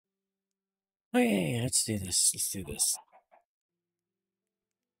Oh yeah, let's do this. Let's do this.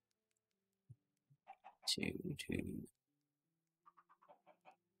 2.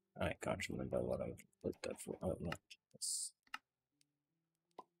 I can't remember what I put that for. Oh, not this.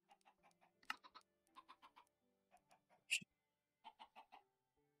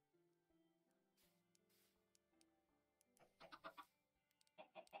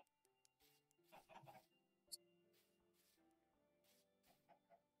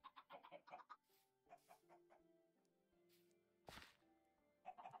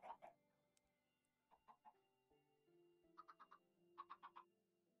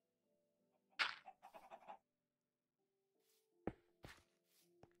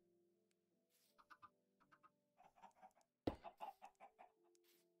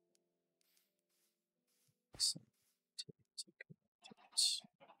 So,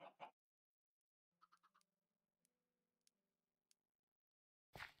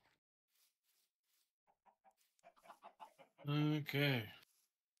 Okay.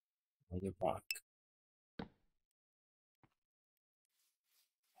 you're back.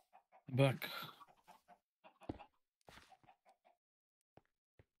 Back.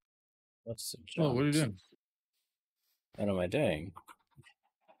 What's the chance? Oh, what are you doing? What am I doing?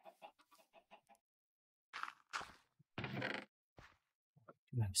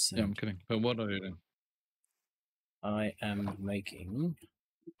 Yeah, I'm kidding. But what are you doing? I am making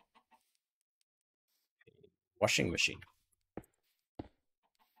a washing machine.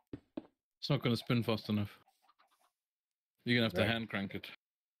 It's not going to spin fast enough. You're going to have Right. to hand crank it.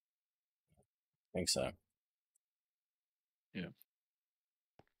 I think so. Yeah.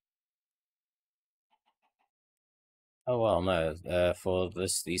 Oh well, no. For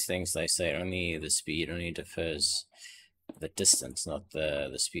these things, they say only the speed only differs the distance, not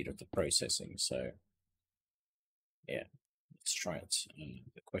the speed of the processing. So, yeah, let's try it.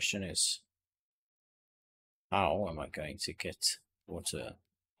 The question is, how am I going to get water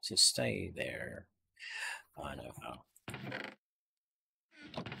to stay there? I know how.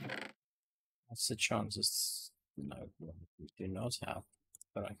 What's the chances? No, we do not have,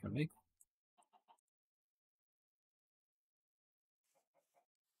 but I can make.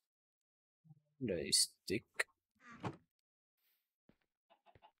 A stick.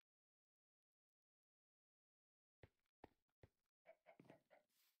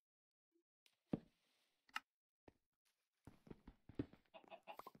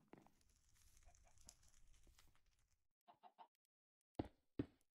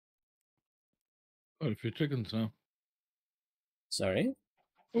 Quite a few chickens now. Sorry?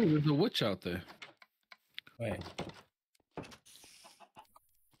 Oh, there's a witch out there. Wait.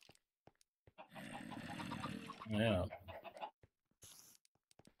 Yeah.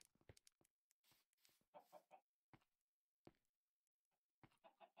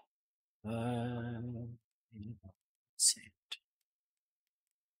 Let's see.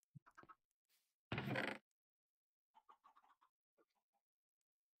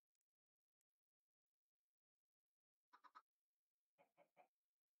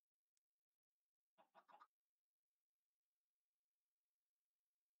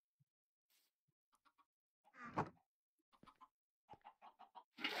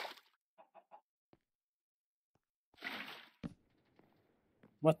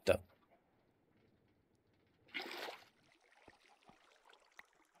 What the?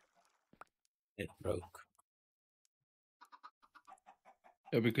 It broke.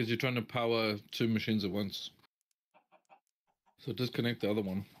 Yeah, because you're trying to power 2 machines at once. So disconnect the other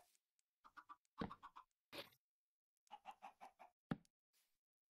one.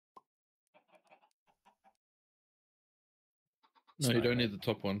 No, you don't need the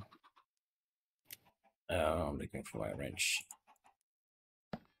top one. Oh, I'm looking for my wrench.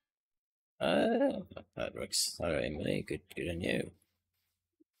 That works. All right, Emily. Good on you.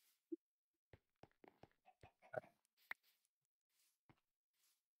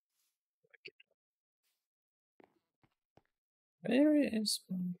 Where is?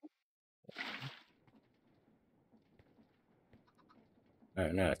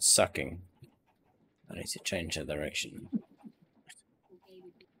 Oh no, it's sucking. I need to change the direction.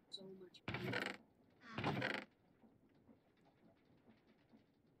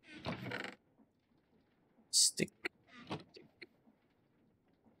 Stick.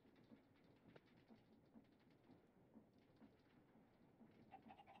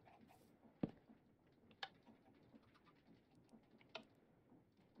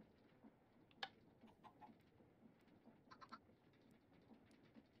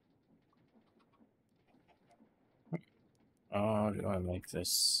 How do I make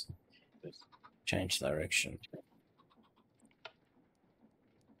this change direction?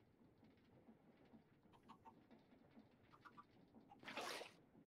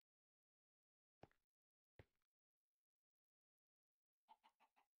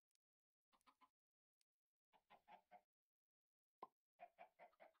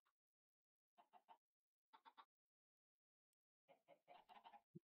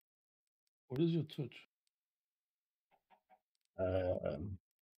 What is your Twitch?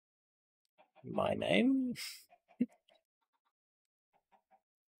 My name?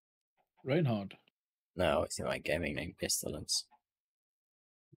 Reinhard No, it's my gaming name, Pestilence.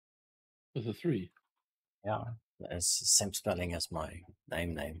 with a 3. Yeah, it's the same spelling as my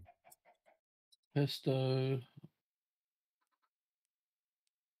name. Pesto.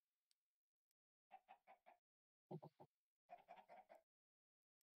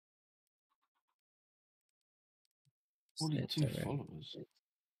 Set 42 the- followers.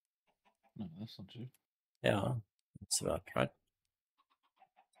 No, that's not true. Yeah, that's about right.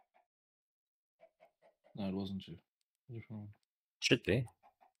 No, it wasn't true. Different one. Should be.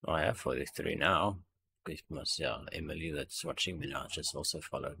 I have 43 now. Because, yeah, Emily that's watching me now just also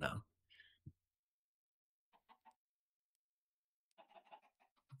followed now.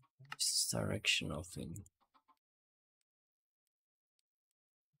 This directional thing.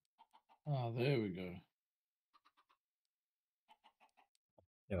 Ah, there we go.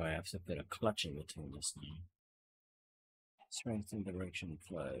 Do I have to put a clutch in between this now? Strength and direction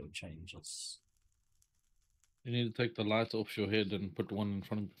flow changes. You need to take the light off your head and put one in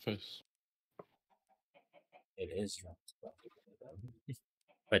front of your face. It is right.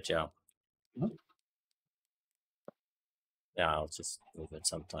 But yeah. Huh? Yeah, I'll just move it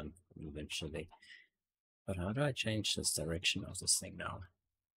sometime eventually. But how do I change this direction of this thing now?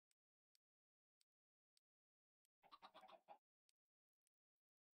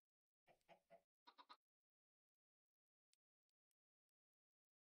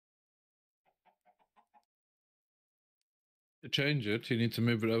 To change it, you need to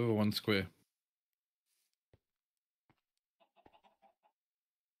move it over 1 square.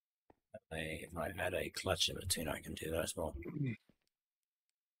 If I add a clutch in between, I can do that as well. Yeah,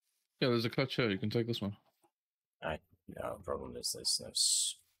 there's a clutch here. You can take this one. No, problem is there's no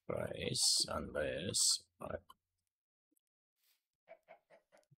space unless I'll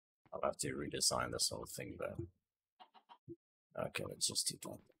have to redesign this whole thing though. Okay, let's just do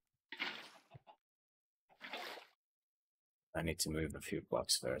that. I need to move a few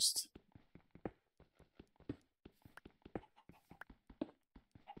blocks first.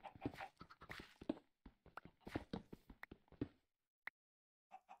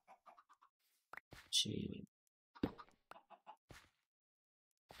 Gee.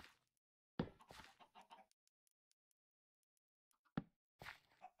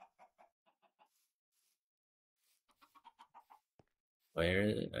 Where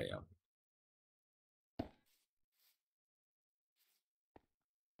is it? Oh, yeah.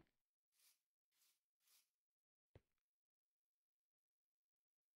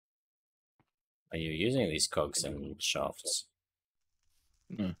 Are you using these cogs and shafts?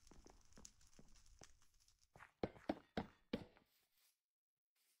 No.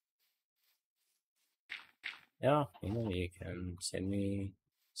 Yeah, you can send me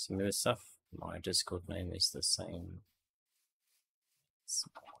the stuff. My Discord name is the same.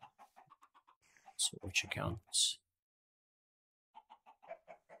 Switch accounts.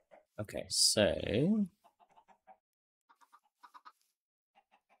 Okay, so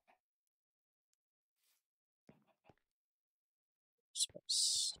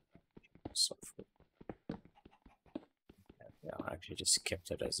space software. Yeah, I actually just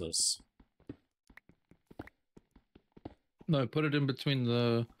kept it as is. No, put it in between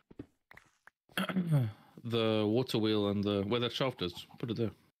the the water wheel and the where that shaft is. Put it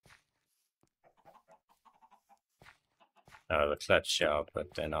there. Oh, the clutch, yeah, but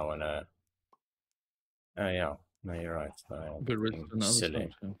then I wanna. Oh yeah, no, you're right. But rest on the other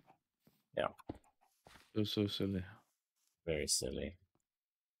Silly. side. Yeah. So silly. Very silly.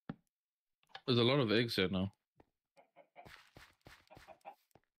 There's a lot of eggs here now.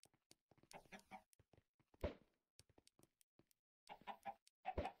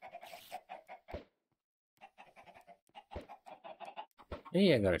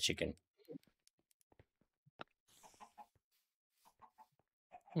 Hey, I got a chicken.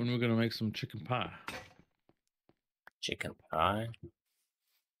 When we're gonna make some chicken pie. Chicken pie.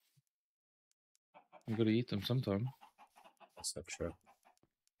 We gotta eat them sometime. That's not true.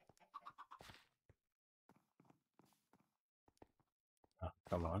 Oh,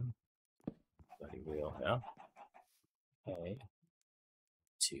 come on. Bloody wheel here. Okay.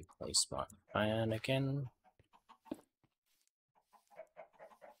 To place my iron again.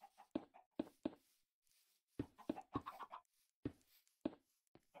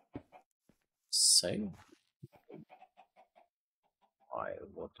 So, my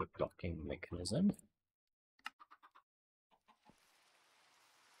water blocking mechanism.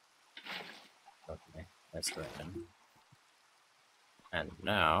 Okay, that's good then. And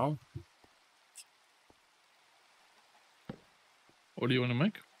now What do you want to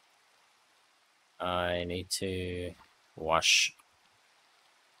make? I need to wash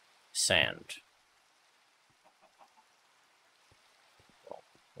sand. Well,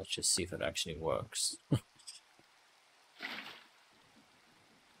 let's just see if it actually works. Okay,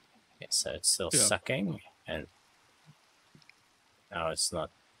 so it's still sucking, and now it's not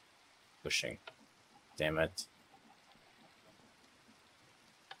pushing. Damn it.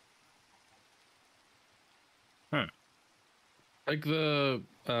 Take the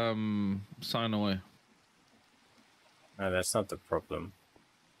sign away. No, that's not the problem.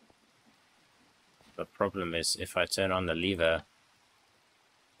 The problem is if I turn on the lever,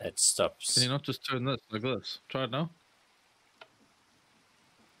 it stops. Can you not just turn this like this? Try it now.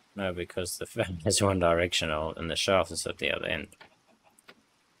 No, because the fan is one directional and the shaft is at the other end.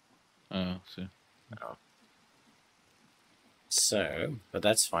 Oh, see. Oh. So, but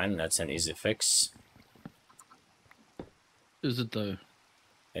that's fine. That's an easy fix. Is it though?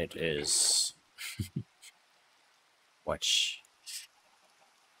 It is. Watch.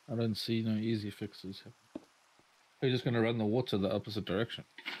 I don't see no easy fixes. We're just going to run the water the opposite direction.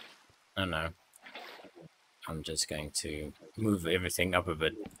 Oh no. I'm just going to move everything up a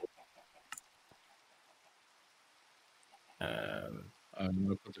bit. I'm going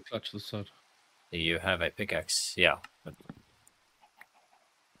to put the clutch this side. Do you have a pickaxe? Yeah.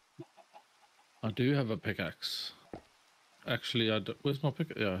 I do have a pickaxe. Actually, I do. Where's my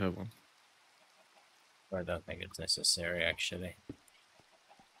pickaxe? Yeah, I have one. I don't think it's necessary, actually.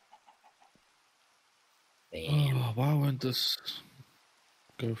 Oh, why won't this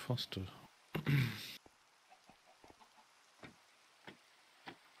go faster?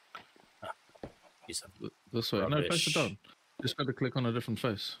 This way. Rubbish. No, face it down. Just got to click on a different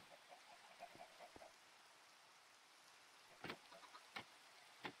face.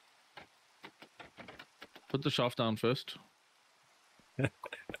 Put the shaft down first.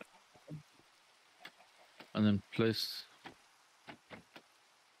 And then place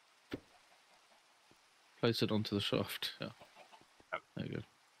it onto the shaft. Yeah. There you go.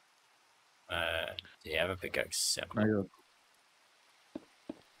 Do you have a pickaxe? Yeah. There you go.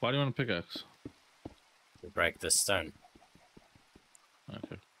 Why do you want a pickaxe? To break the stone.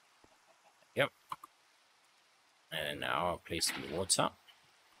 Okay. Yep. And now I'll place the water.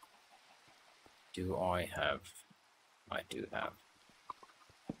 Do I have? I do have.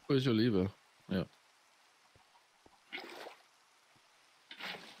 Where's your lever? Yeah.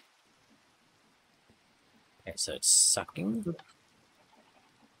 Okay, so it's sucking.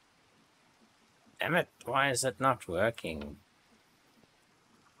 Damn it, why is it not working?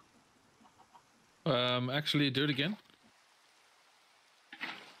 Actually, do it again.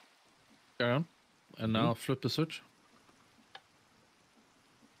 Carry on. And now flip the switch.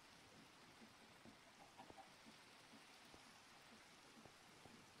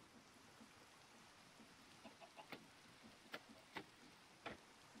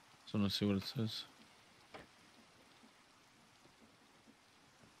 So let's see what it says.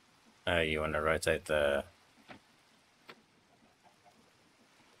 You want to rotate the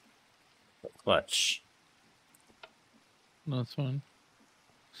clutch. No, that's fine.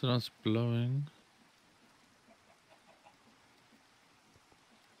 So now it's blowing.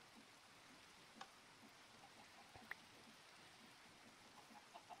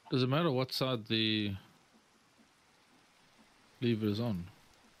 Does it matter what side the lever is on?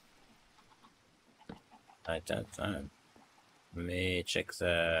 I don't know. Let me check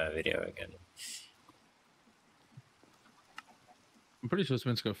the video again. I'm pretty sure it's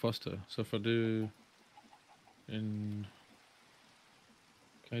meant to go faster. So if I do in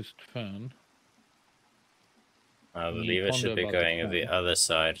cased fan. The lever should be going the other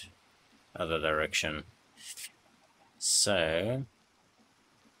side, other direction. So.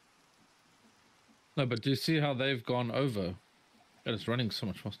 No, but do you see how they've gone over? And it's running so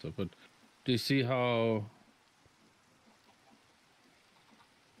much faster, but do you see how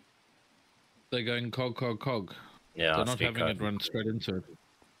they're going cog, cog, cog? Yeah, they're not having it run straight into it.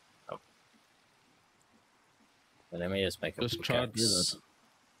 Oh. But let me just make a just try to do that.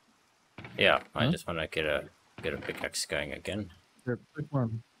 Yeah, I just want to get a pickaxe going again. Yeah, pick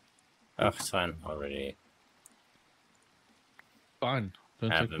one. Oh, it's fine already. Fine.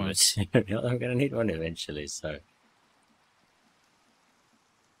 Don't have take the mine. material. I'm gonna need one eventually, so.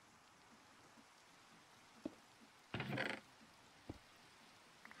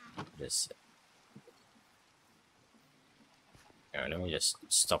 This. Yeah, let me just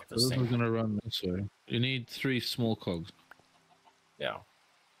stop this thing. This is gonna run this way. You need 3 small cogs. Yeah.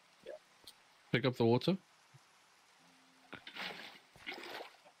 Pick up the water.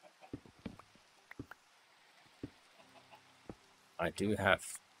 I do have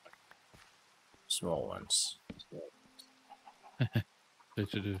small ones.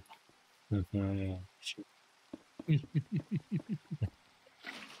 That you do.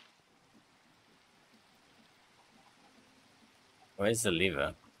 Where's the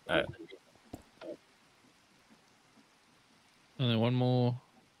lever? Oh, And then one more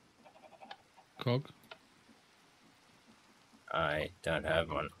cog. I don't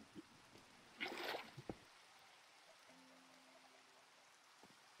have one.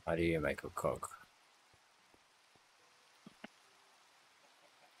 How do you make a cog?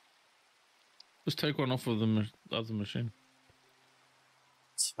 Just take one off of the other machine.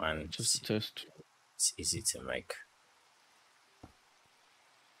 It's fine. Just to test. It's easy to make.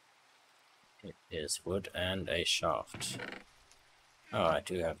 It is wood and a shaft. Oh, I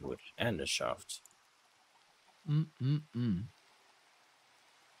do have wood and a shaft. Well,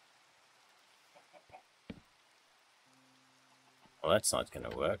 that's not going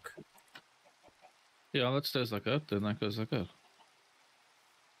to work. Yeah, that stays like that, then that goes like that.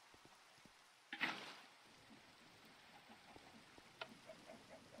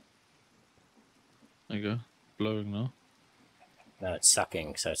 There you go. Blowing now. No, it's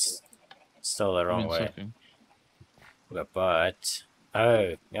sucking, so it's still the wrong way. Sucking. But,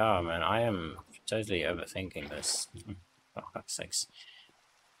 oh, yeah, man, I am totally overthinking this. Oh, fuck's sakes.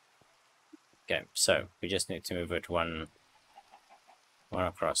 Okay, so we just need to move it one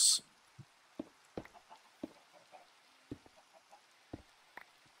across.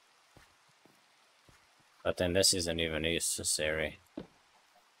 But then this isn't even necessary.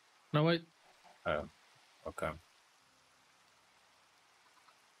 No, wait. Oh, okay.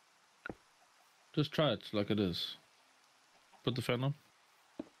 Just try it like it is. Put the fan on.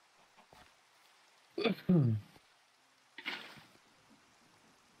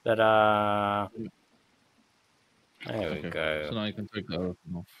 Ta-da! There we Okay. go. So now you can take the other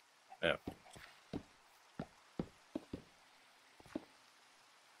thing off. Yeah.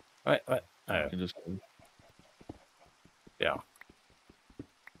 Wait. Oh, You can just yeah.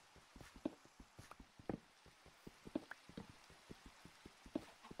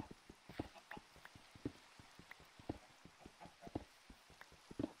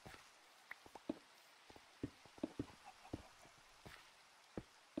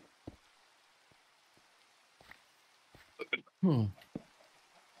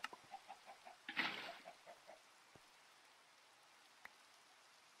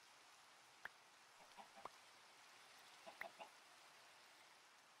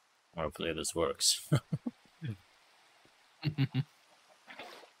 Hopefully this works.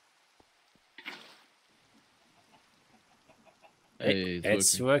 Hey,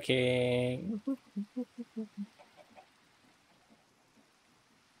 it's working.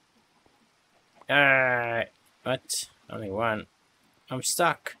 Alright. What? Only one. I'm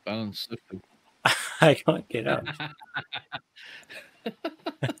stuck. Balance shifted. I can't get out.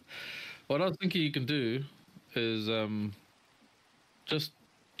 What I was thinking you can do is just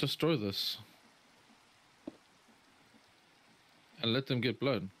destroy this and let them get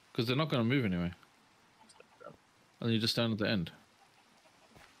blown because they're not going to move anyway. And you just stand at the end.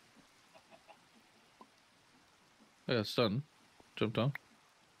 Yeah, it's done. Jump down.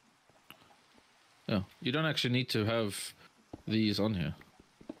 Yeah, you don't actually need to have these on here.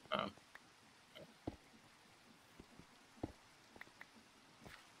 Oh.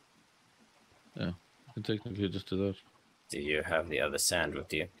 Yeah, you can technically just do that. Do you have the other sand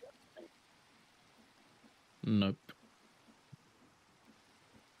with you? Nope.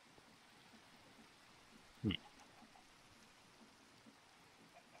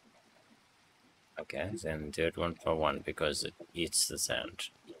 Okay, then do it one for one because it eats the sand.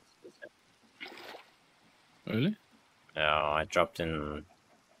 Really? Yeah, I dropped in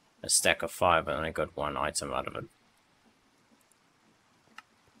a stack of 5 and I got 1 item out of it.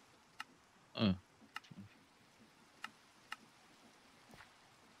 Oh.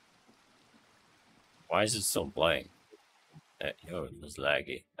 Why is it still blowing? Oh, it was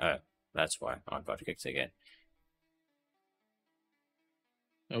laggy. Oh, that's why. I got kicked again.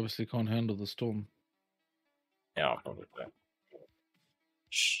 Obviously can't handle the storm. Yeah, probably.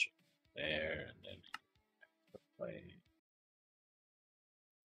 Shh. There, and then play.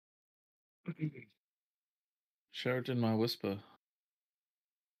 Share it in my whisper.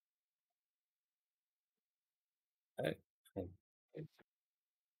 Oh,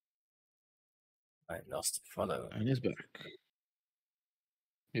 I lost a follower. And he's back.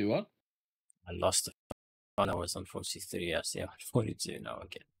 You what? I lost a follower. I was on 43. I see I'm at 42 now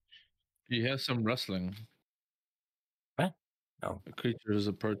again. You hear some rustling. What? No. A creature is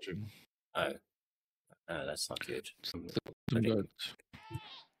approaching. Oh, That's not good. Some Pretty- goats.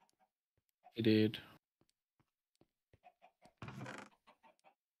 He did.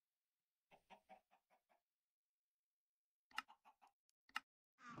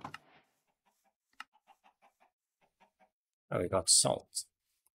 Oh, we got salt.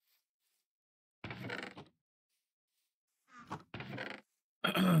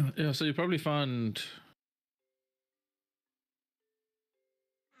 Yeah, so you probably find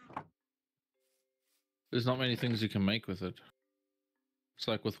there's not many things you can make with it. It's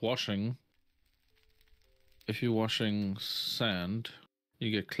like with washing. If you're washing sand,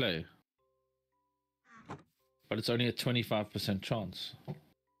 you get clay. But it's only a 25% chance.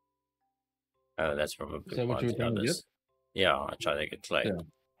 Oh, that's probably Is that what one you were of the trying to others. Yeah, I try to get clay.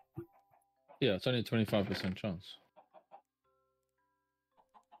 Yeah. Yeah, it's only a 25% chance.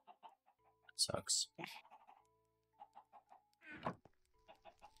 That sucks.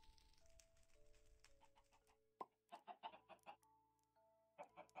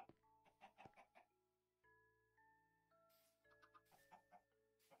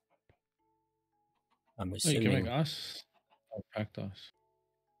 I'm Oh, you can make assuming. ice. Oh, packed ice.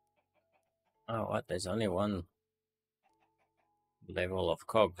 Oh, what? There's only one level of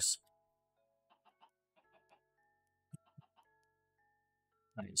cogs.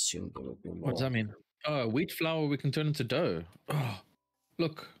 I assume there will be more. What does that mean? Oh, wheat flour we can turn into dough. Oh,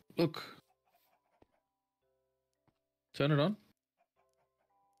 look. Turn it on.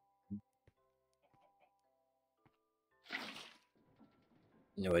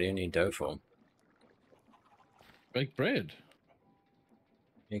 What do you need dough for? Bake bread.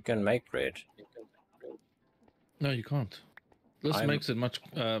 You can make bread. No, you can't. This makes it much,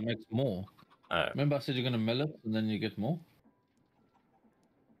 makes more. Oh, Remember I said you're going to mill it and then you get more?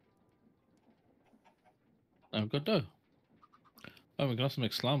 I've got dough. Oh, we can also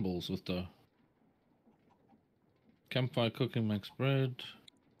make slime balls with dough. Campfire cooking makes bread.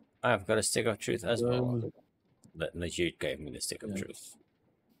 I've got a stick of truth as well. Dough. The Jude gave me the stick of Yeah. truth.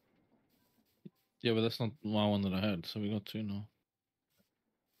 Yeah, but that's not my one that I had, so we got two now.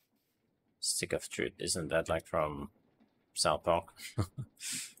 Stick of truth, isn't that like from South Park?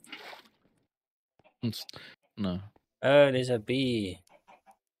 No. Oh, there's a bee.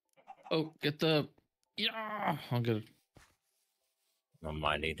 Oh, get the... Yeah, I'll get it. I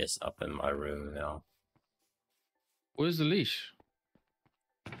might need this up in my room now. Where's the leash?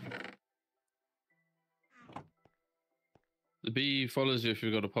 The bee follows you if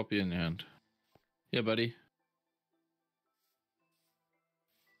you've got a poppy in your hand. Yeah, buddy.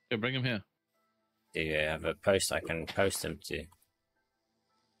 Yeah, bring him here. Do you have a post I can post him to?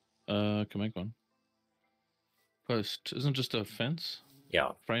 I can make one. Post. Isn't just a fence? Yeah.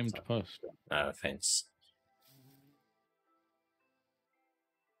 Framed post. No offense.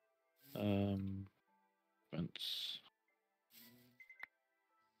 Fence.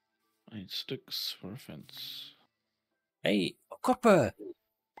 8 sticks for a fence. Hey, a copper!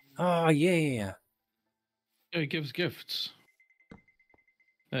 Oh, yeah. Yeah, he gives gifts.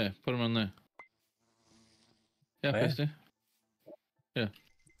 There, put him on there. Yeah, Where? Pasty. Yeah.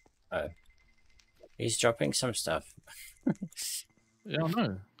 Oh. He's dropping some stuff. Yeah, I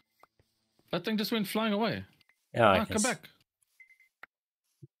know. That thing just went flying away. Yeah, come back.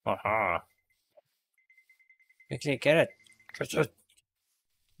 Aha. Quickly get it. Richard.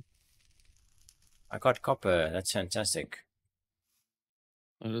 I got copper. That's fantastic.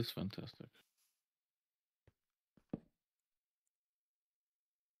 That is fantastic.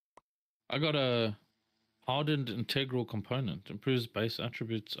 I got a hardened integral component. Improves base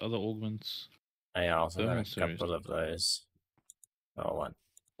attributes, other augments. I also got Thermal a series. couple of those. Oh, one.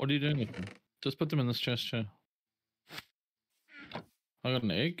 What are you doing with them? Just put them in this chest here. I got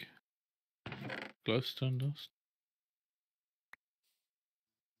an egg. Glowstone dust.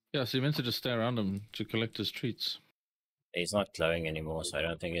 Yeah, so you meant to just stay around him to collect his treats. He's not glowing anymore, so I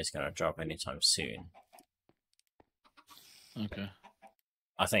don't think he's going to drop anytime soon. Okay.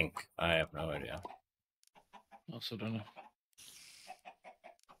 I think. I have no idea. Also don't know.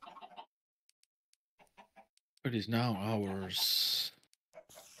 It is now ours.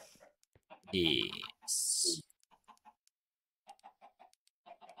 Yes.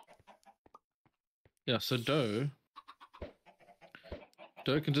 Yeah, so dough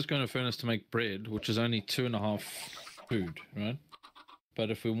can just go in a furnace to make bread, which is only 2.5 food, right? But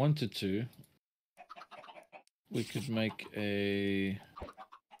if we wanted to, we could make a...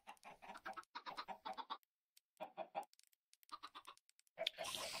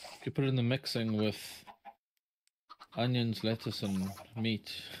 could put it in the mixing with onions, lettuce, and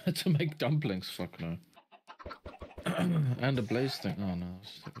meat to make dumplings. Fuck no. And a blaze thing. Oh no.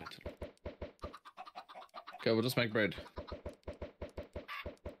 Okay, we'll just make bread.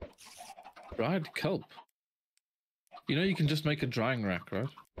 Dried kelp. You know you can just make a drying rack, right?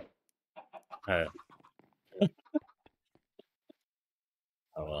 Oh.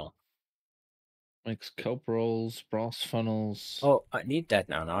 Oh well. Makes kelp rolls, brass funnels, Oh, I need that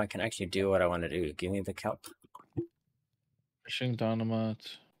now. Now I can actually do what I want to do. Give me the kelp. fishing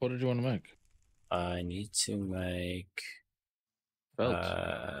dynamite. What did you want to make? I need to make. Belt.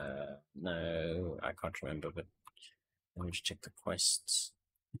 No, I can't remember. But let me just check the quests.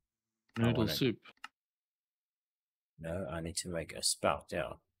 I Noodle want to. soup. No, I need to make a spout.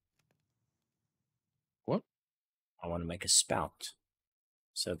 Yeah, What? I want to make a spout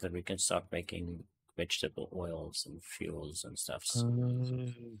so that we can start making vegetable oils and fuels and stuff.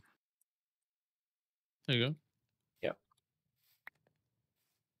 There you go. Yep.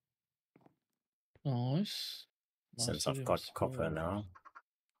 Nice. Since I've got copper now.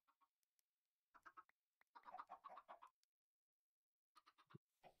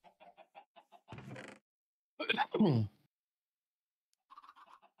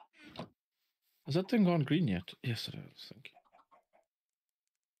 Has that thing gone green yet? Yes, it is. Thank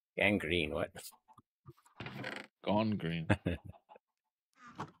you. Gangrene, what? Gone green.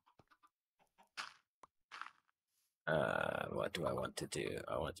 What do I want to do?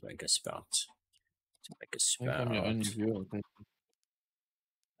 I want to make a spout. To make a I think I'm your only spout. viewer.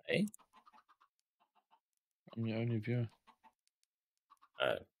 Hey? I'm your only viewer.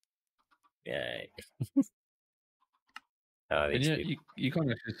 Yay. And yeah, you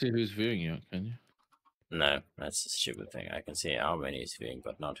can't actually see who's viewing you, can you? No, that's a stupid thing. I can see how many is viewing,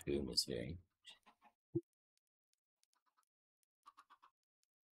 but not whom is viewing.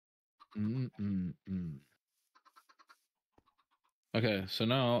 Okay, so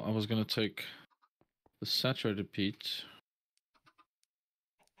now I was going to take the saturated peat.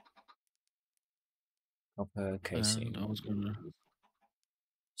 Copper casing. And I was going to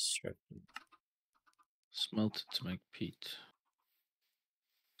Strip. smelt it to make peat.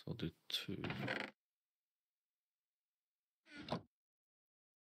 So I'll do 2.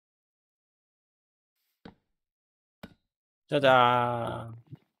 Ta-da!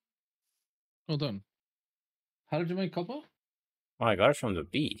 Well done. How did you make copper? Oh, I got it from the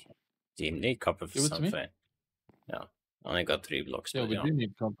bee. Do you need copper for Give it to me. something? No. I only got 3 blocks. Yeah, but we do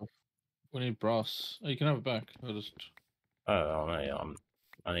need copper. We need brass. Oh, you can have it back. I'll just... Oh, no, yeah,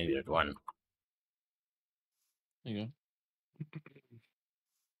 I needed 1. There you go.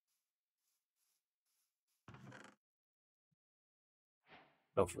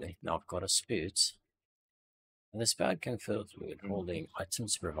 Hopefully. Now I've got a spout. And the spout can fill with holding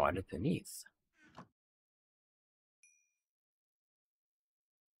items provided beneath.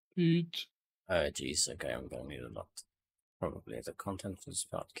 Peat. Oh, geez. Okay, I'm going to need a lot. Probably the content of the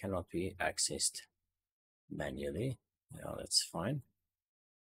spout cannot be accessed manually. Yeah, that's fine.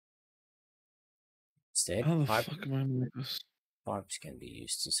 Instead, How the fuck am I going to make this? pipes can be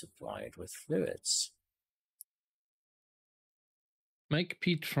used to supply it with fluids. Make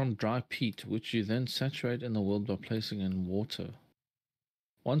peat from dry peat, which you then saturate in the world by placing in water.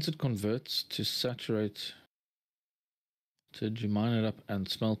 Once it converts to saturate, you mine it up and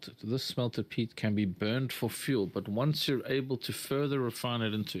smelt it. This smelted peat can be burned for fuel, but once you're able to further refine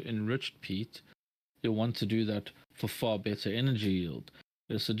it into enriched peat, you'll want to do that for far better energy yield.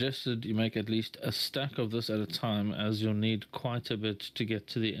 It is suggested you make at least a stack of this at a time, as you'll need quite a bit to get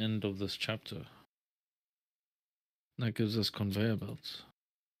to the end of this chapter. That gives us conveyor belts.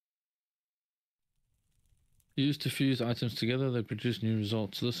 Used to fuse items together, they produce new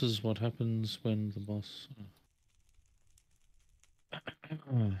results. This is what happens when the boss...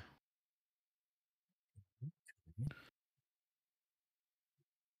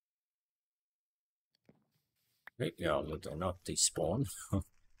 Yeah, they're not despawn.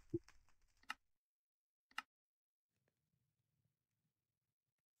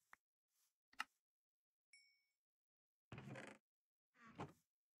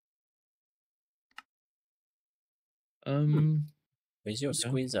 Where's your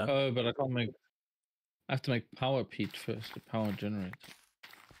squeezer? Oh, but I can't make... I have to make power peat first, a power generator.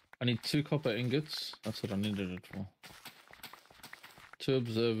 I need 2 copper ingots. That's what I needed it for. 2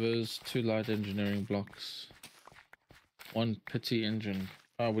 observers, 2 light engineering blocks, 1 pity engine.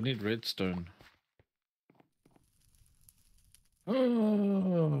 Oh, we need redstone.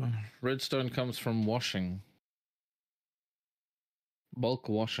 Oh, redstone comes from washing. Bulk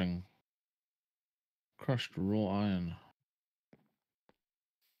washing. Crushed raw iron.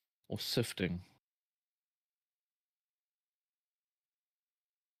 Or sifting.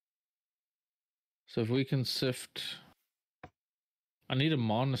 So if we can sift... I need a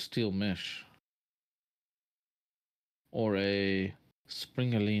mana steel mesh. or a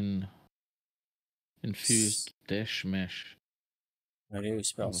springaline infused dash mash. How do you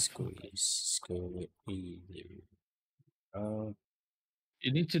spell Oh, fuck. squeeze? Squeeze. Oh,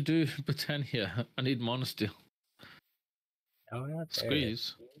 You need to do Britannia. I need Monosteel. oh, yeah, there it is.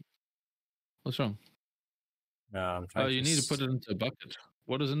 Squeeze. What's wrong? No, I'm Oh, trying to. you need to put it into a bucket.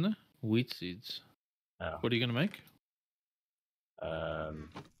 What is in there? Wheat seeds. Oh, What are you going to make?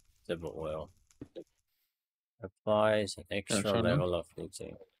 double oil. Applies an extra Try now. level of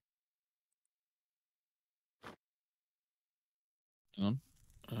looting. Hang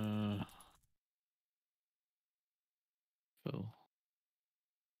on. Fill.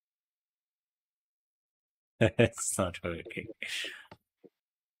 It's not working.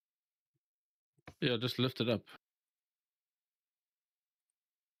 Yeah, just lift it up.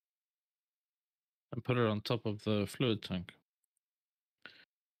 And put it on top of the fluid tank.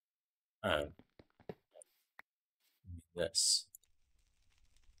 Oh. This.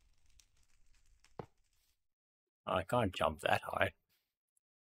 I can't jump that high.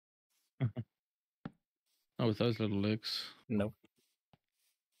 Oh, with those little legs. Nope.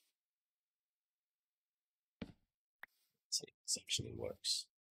 Let's see if this actually works.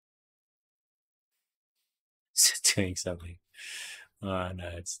 Is it doing something? Oh, no,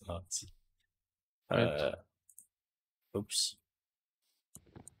 it's not. Wait. Oops.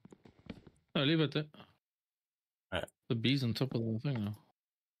 No, leave it there. Right. The bee's on top of the thing now.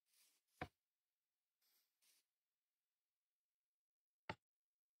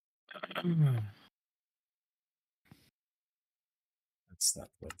 That's not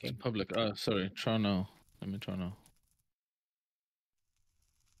It's working. public. Oh, sorry. Try now. Let me try now.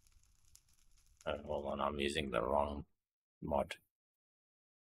 Hold on, I'm using the wrong mod.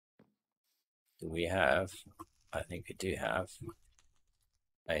 Do we have? I think we do have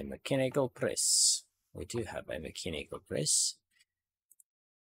a mechanical press. We do have a mechanical press.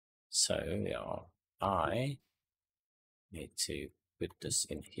 So, yeah, I need to put this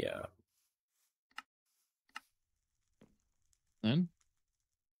in here. Then?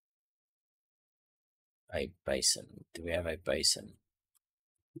 A basin. Do we have a basin?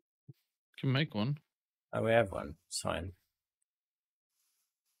 Can make one. Oh, we have one. It's fine.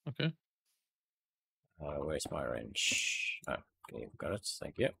 Okay. Where's my wrench? Oh, okay, got it.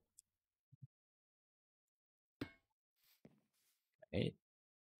 Thank you. Okay.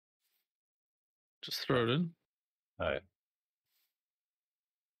 Just throw it in. Oh.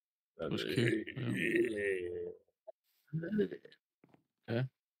 Push Q. Yeah. Okay.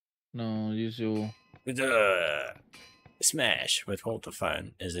 Now use your. Smash with hold the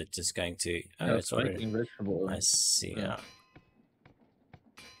phone. Is it just going to? Oh, Yeah, it's already. making vegetable oil. I see. Yeah.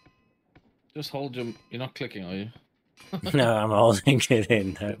 Just hold your. You're not clicking, are you? No, I'm holding it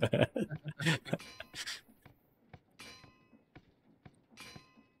in.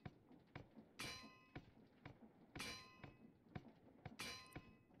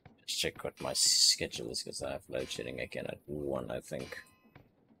 Just check what my schedule is because I have load shedding again at 1, I think.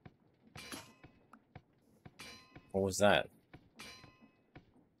 What was that?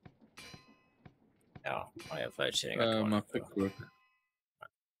 Oh, I have load shedding at 1. My pick work.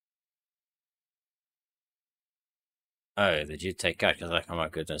 Oh, did you take out? Because, like, oh my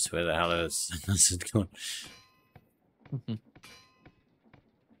goodness, where the hell is it going?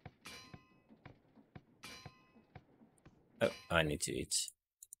 Oh, I need to eat.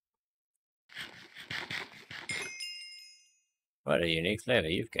 What a unique flavor.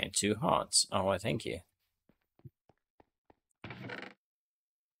 You've gained 2 hearts. Oh, well, thank you.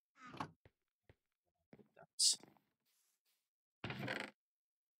 That's...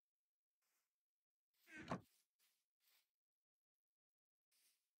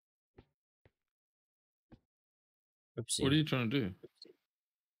 Oopsie. What are you trying to do?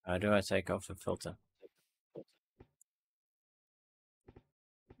 How do I take off the filter?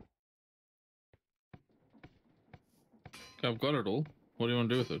 Okay, I've got it all. What do you want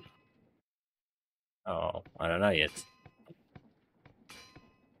to do with it? Oh, I don't know yet.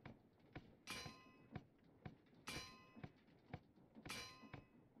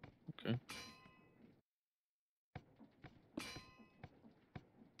 Okay.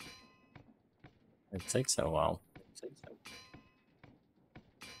 It takes a while.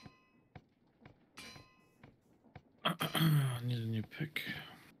 I need a new pick.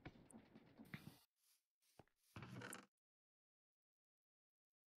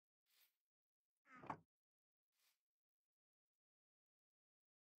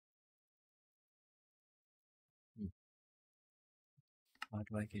 How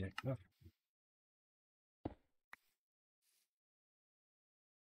do I get it? Oh.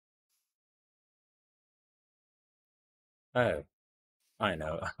 Oh, I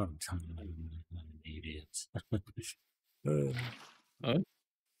know. I'm an idiot. Oh,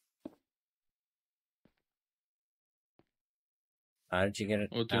 How did you get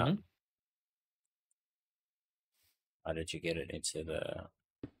it what do you out? know? How did you get it into the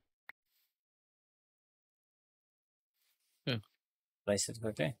Yeah. place it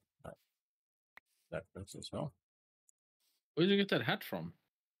quickly? That works as well. Where did you get that hat from?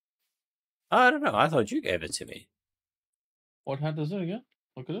 Oh, I don't know. I thought you gave it to me. What hat is it again?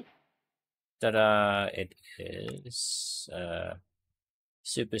 Look at it. That it is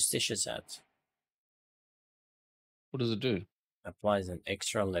superstitious hat. What does it do? Applies an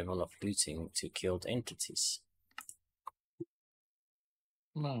extra level of looting to killed entities.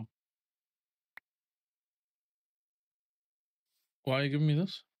 No. Why are you giving me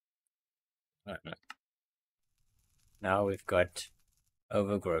this? I don't know. Now we've got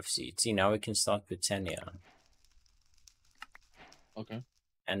overgrowth seeds. See, now we can start with Tenia Okay.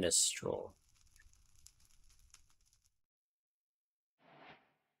 and a straw.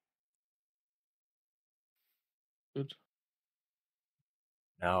 Good.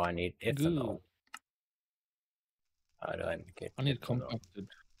 Now I need ethanol. Good. How do I get I need ethanol? compacted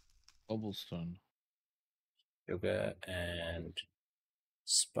cobblestone. Sugar and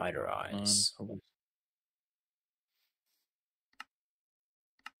spider 9 eyes. cobblestone.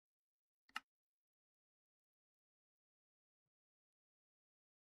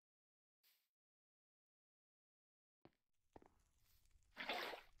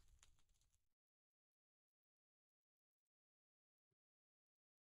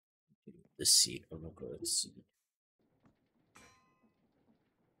 The seed overgrowth seed.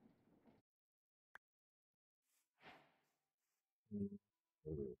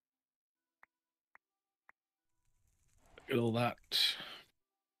 Look at all that.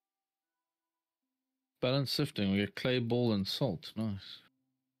 Balanced sifting. We get clay ball and salt. Nice.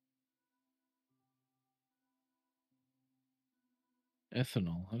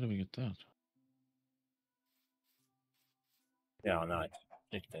 Ethanol. How do we get that? Yeah, no, I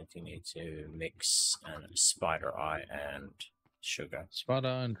think you need to mix spider eye and sugar. Spider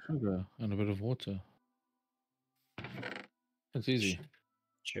and sugar and a bit of water. It's easy.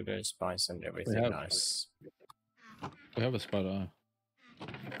 Sugar, spice, and We everything have nice. a spider eye.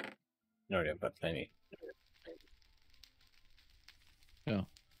 No, yeah, but plenty. Yeah.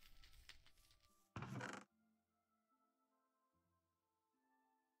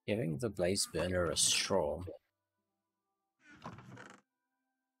 Giving the blaze burner a straw.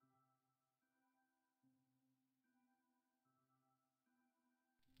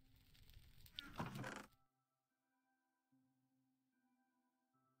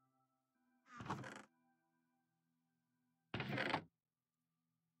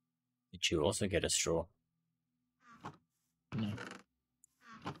 Did you also get a straw? No.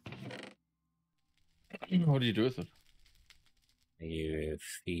 What do you do with it? You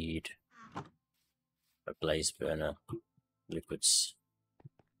feed a blaze burner liquids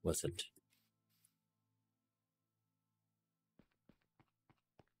with it.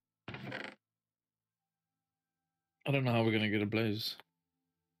 I don't know how we're going to get a blaze.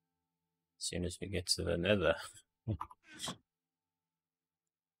 As soon as we get to the nether.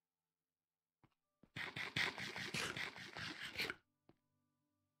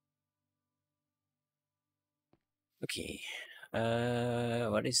 Okay.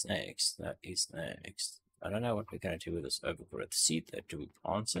 What is next? That is next. I don't know what we're gonna do with this overgrowth seed. That do we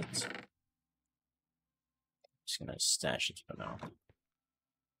plant it? Just gonna stash it for now.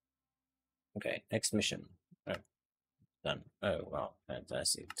 Okay, next mission. Oh, done. Oh wow,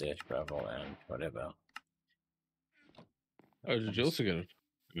 fantastic. Dirt, gravel, and whatever. Oh, did you also get it?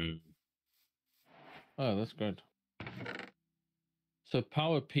 Mm. Oh, that's good. So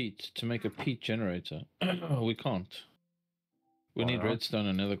power peat to make a peat generator. We can't. We Why need not? redstone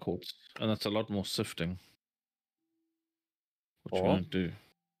and nether quartz, and that's a lot more sifting. Which we Or won't do.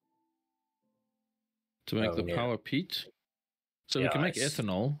 To make the we need power peat. So we yeah, can make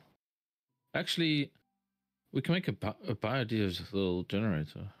ethanol. Actually, we can make a biodiesel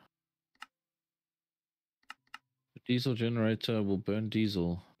generator. A diesel generator will burn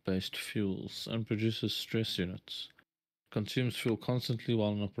diesel-based fuels and produces stress units. Consumes fuel constantly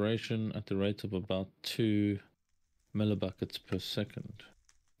while in operation at the rate of about 2 millibuckets per second,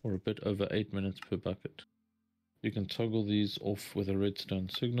 or a bit over 8 minutes per bucket. You can toggle these off with a redstone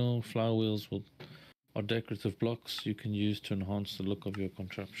signal. Flywheels are decorative blocks you can use to enhance the look of your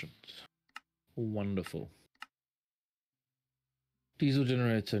contraptions. Wonderful. Diesel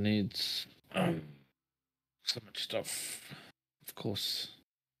generator needs so much stuff. Of course.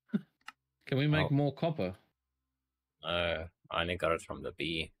 Can we make more copper? I only got it from the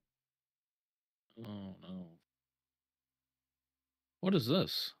bee. Oh no. What is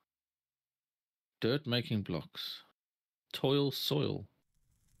this? Dirt making blocks. Toil soil.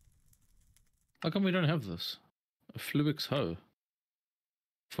 How come we don't have this? A Fluix hoe.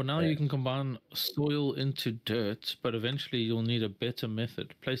 For now, Yeah. you can combine soil into dirt, but eventually you'll need a better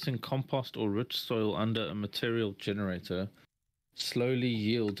method. Placing compost or rich soil under a material generator slowly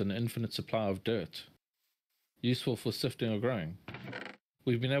yields an infinite supply of dirt, useful for sifting or growing.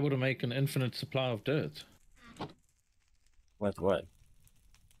 We've been able to make an infinite supply of dirt. With what?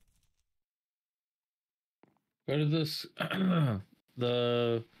 Go to this,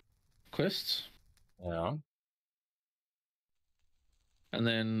 the quests, Yeah. and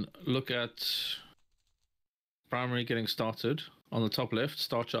then look at primary getting started. On the top left,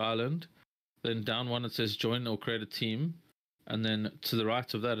 start your island. Then down one, it says join or create a team. And then to the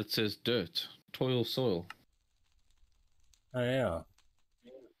right of that, it says dirt, toil, soil. Oh yeah.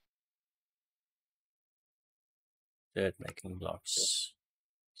 Dirt making blocks.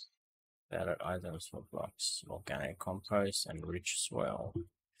 Better items for blocks. Organic compost and rich soil.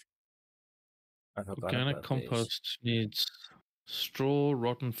 I forgot Organic about these. compost needs straw,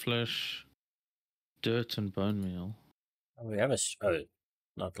 rotten flesh, dirt, and bone meal. We have a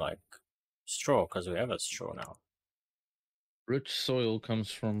not like straw, because we have a straw now. Rich soil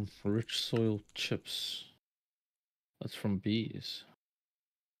comes from rich soil chips. That's from bees.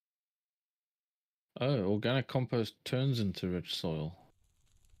 Oh, organic compost turns into rich soil.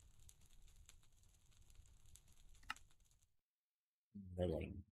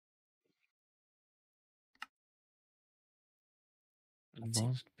 Milling.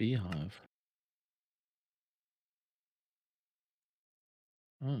 Advanced beehive.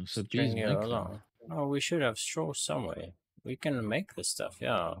 Oh, so bees String it make them. along. Oh, we should have straw somewhere. We can make this stuff,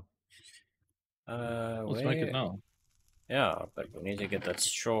 yeah. Let's make it where? now. Yeah, but we need to get that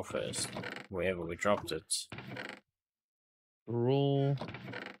straw first. Wherever we dropped it. Raw.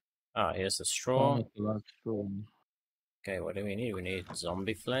 Ah, here's the straw. Farmers like straw. Okay, what do we need? We need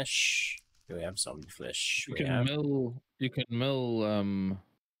zombie flesh. Do we have zombie flesh? You We can have. mill. You can mill.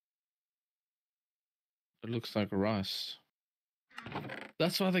 It looks like rice.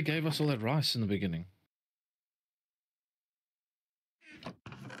 That's why they gave us all that rice in the beginning. Do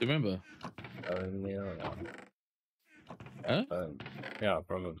you remember? Meal, Huh? yeah,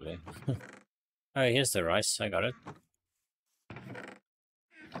 probably. Oh, here's the rice. I got it.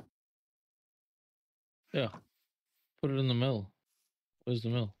 Yeah. Put it in the mill. Where's the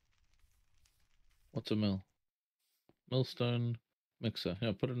mill? What's a mill? Millstone mixer.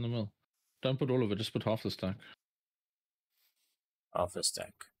 Yeah, put it in the mill. Don't put all of it. Just put half the stack. Half a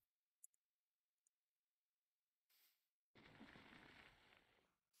stack.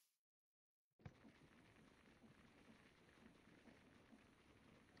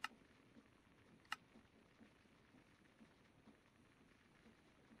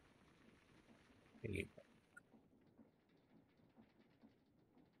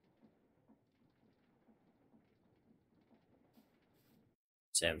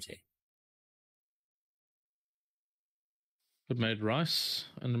 It's empty. It made rice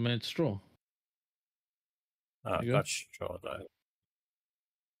and it made straw. Oh, You go. got straw though.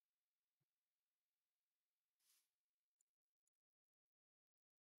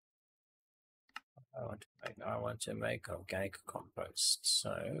 I want to make organic compost. So,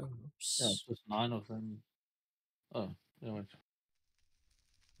 oops. Yeah, it's just 9 of them. Oh, yeah, wait.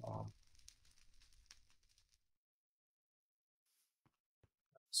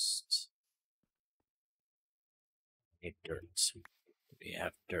 Need dirt. We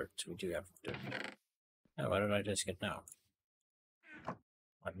have dirt. We do have dirt. Oh, what did I just get now?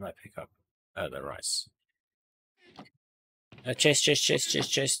 What did I pick up? Oh, the rice.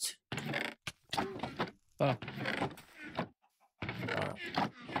 Chest. Ah,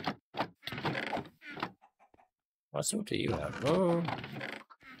 What sword do you have? Oh.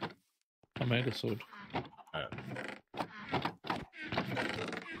 I made a sword. Oh.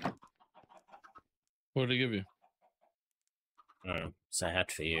 What did he give you? Oh, it's a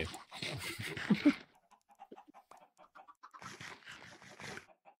hat for you.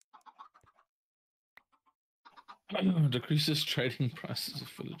 Decreases trading prices of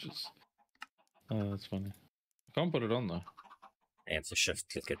villages. Oh, that's funny. I can't put it on though. You have to shift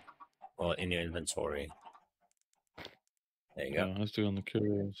click it or in your inventory. There you go. I have to go on the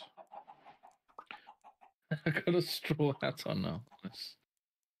curios. I got a straw hat on now. Nice.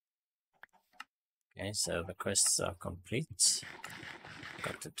 Okay, so the quests are complete.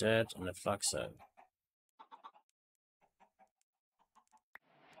 Got the dirt and the fluxo.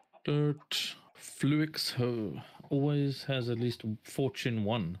 Dirt. Fluix hoe. always has at least fortune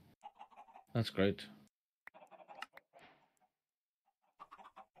 1. That's great.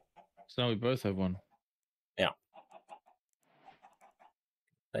 So now we both have 1. Yeah.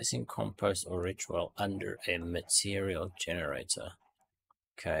 Placing compost or ritual under a material generator.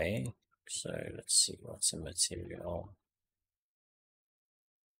 Okay, so let's see what's a material.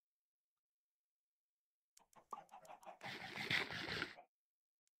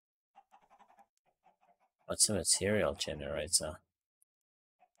 What's a material generator?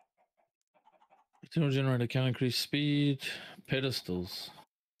 Material generator can increase speed. Pedestals.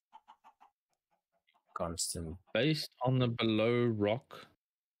 Constant. Based on the below rock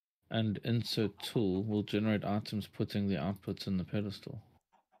and insert tool will generate items putting the outputs in the pedestal.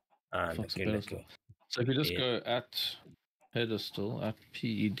 Fuck's a pedestal. So if you just go at pedestal, at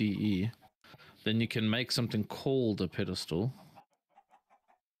PEDE, then you can make something called a pedestal.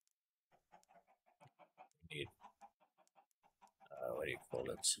 What do you call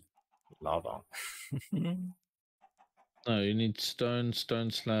it? Lava. No, you need stone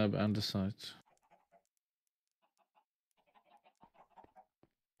slab, andesite.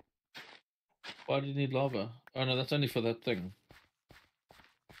 Why do you need lava? Oh no, that's only for that thing.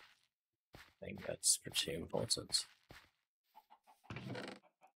 I think that's pretty important.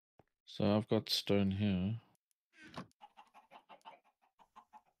 So I've got stone here.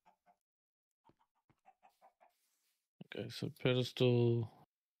 Okay, so pedestal.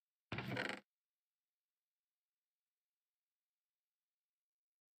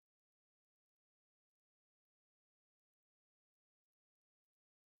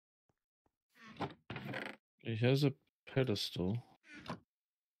 Okay, here's a pedestal.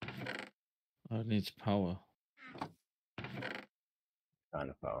 Oh, it needs power. Kind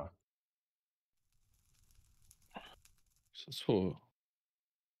of power. So it's for.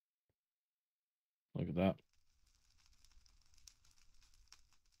 Look at that.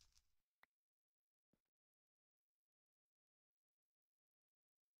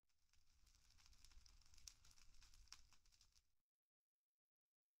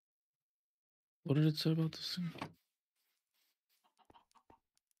 What did it say about this thing?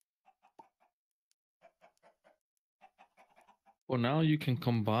 Well, now you can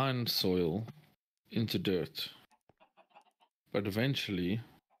combine soil into dirt, but eventually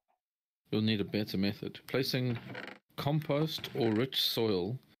you'll need a better method. Placing compost or rich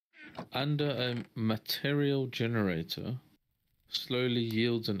soil under a material generator slowly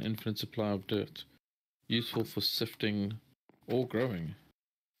yields an infinite supply of dirt, useful for sifting or growing.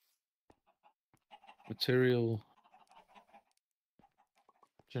 Material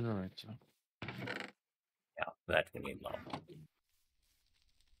generator. Yeah, that we need lava.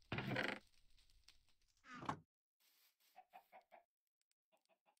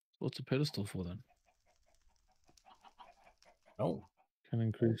 What's a pedestal for then? Oh. Can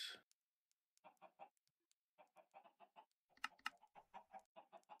increase.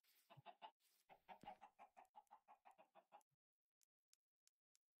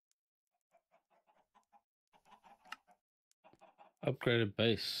 Upgraded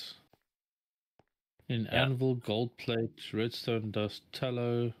base. In anvil, gold plate, redstone dust,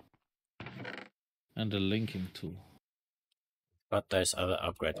 tallow, and a linking tool. But there's other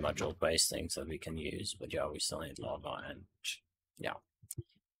upgrade module based things that we can use, but yeah, we still need lava, and yeah,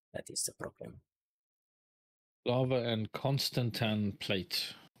 that is the problem. Lava and Constantan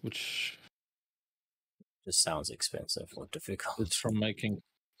plate, which just sounds expensive or difficult. It's from making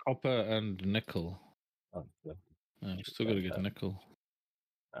copper and nickel. Oh, good. No, still got to get nickel.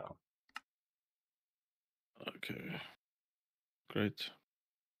 Oh. Okay. Great.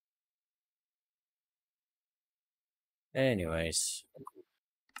 Anyways.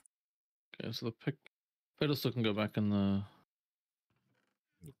 Okay, so the pedestal can go back in the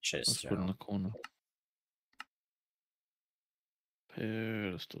chest. Let's put it in the corner.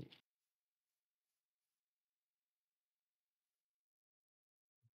 Pedestal.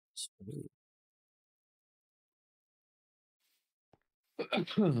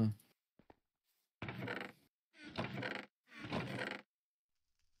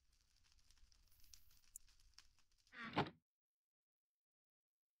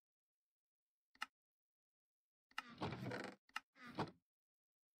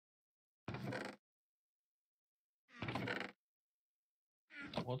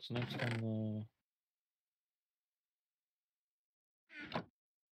 What's next on the...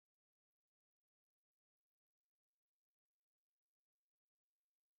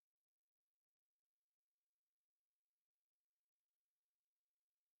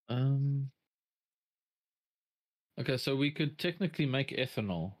 Okay, so we could technically make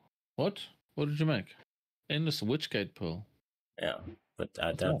ethanol. What? What did you make? Endless Witchgate Pearl. Yeah, but I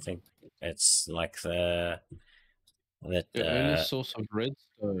What's don't that? think it's like The earliest source of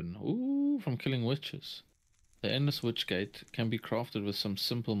redstone. Ooh, from killing witches. The Endless Witchgate can be crafted with some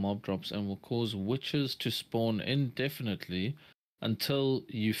simple mob drops and will cause witches to spawn indefinitely until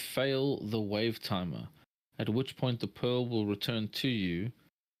you fail the wave timer, at which point the pearl will return to you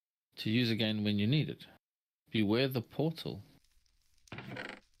to use again when you need it. Beware the portal.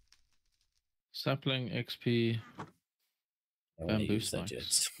 Sapling XP I want to bamboo use that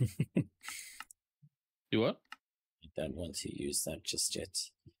spikes. yet. You what? I don't want to use that just yet.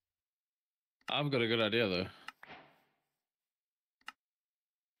 I've got a good idea though.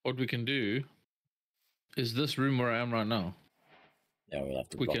 What we can do is this room where I am right now. Yeah, we'll have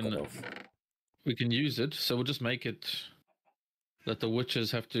to We block it can off. we can use it, so we'll just make it that the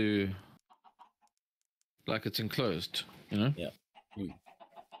witches have to, like, it's enclosed, you know? Yeah.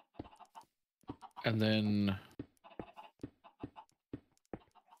 And then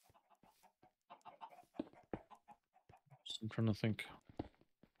I'm trying to think.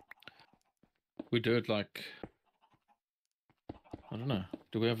 We do it like, I don't know.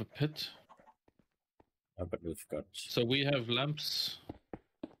 Do we have a pit? Oh, but we've got. So we have lamps.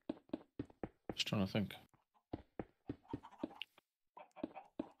 Just trying to think.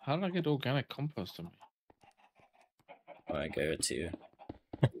 How did I get organic compost in me? I gave it to you.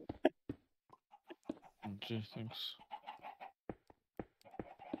 Gee, thanks.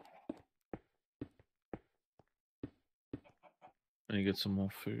 And you get some more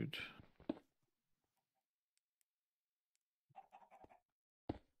food.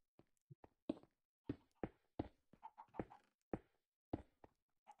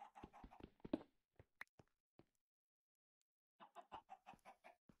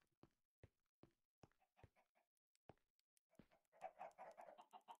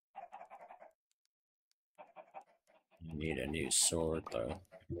 You need a new sword though.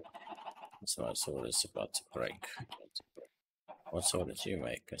 So my sword is about to break. What sword did you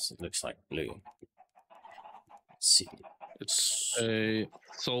make? Because it looks like blue. Let's see. It's a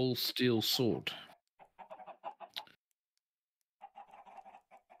soul steel sword.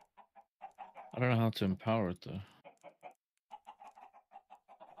 I don't know how to empower it though.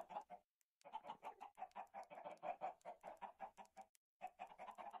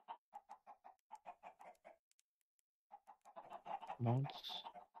 Mods.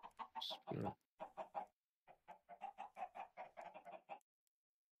 Spirit.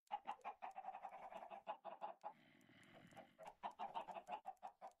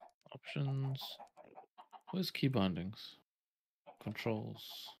 Options. Where's key bindings? Controls.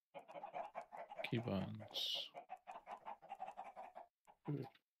 Keybinds.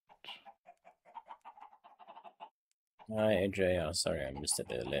 Hi, AJ. Oh, sorry, I missed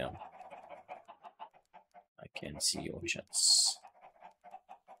it earlier. I can't see your chats.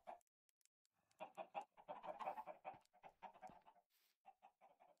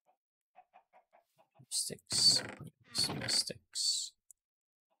 Sticks. Sticks.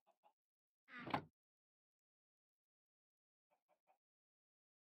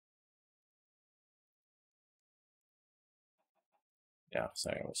 Yeah,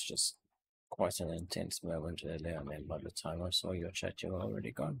 sorry, it was just quite an intense moment earlier, and then by the time I saw your chat, you were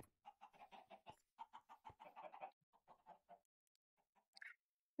already gone.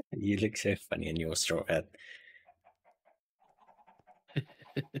 You look so funny in your straw hat.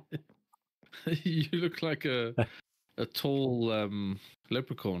 You look like a tall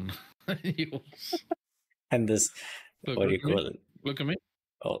leprechaun. Yours. And this, Look, what do look you at me. call it? Look at me.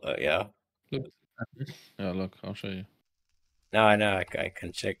 Oh, yeah. Look. Yeah, look, I'll show you. No, I know. I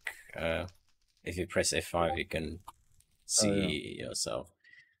can check. If you press F5, you can see yourself.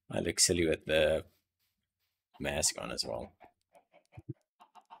 I look silly with the mask on as well.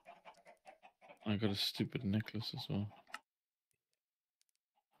 I got a stupid necklace as well.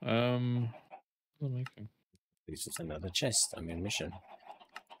 What am I making? This is another chest. I'm in mission.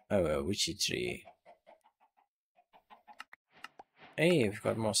 Oh, a witchy tree. Hey, we've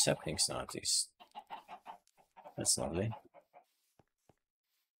got more saplings now. That's lovely.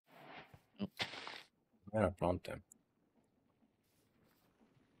 Oh. I'm gonna plant them.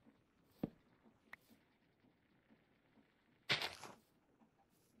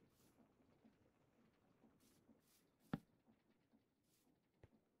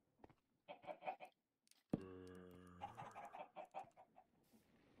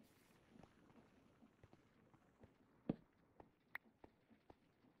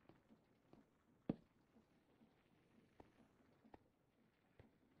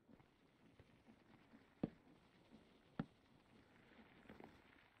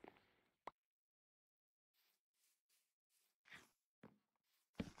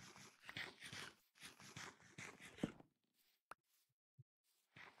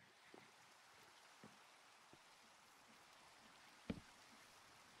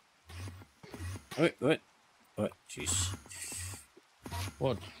 What? Jeez.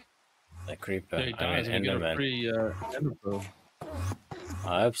 What? The creeper. Yeah, he I mean, dies and we get a Enderman. free ender pearl.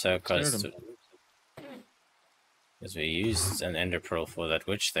 I hope so, Stare at because him. we used an ender pearl for that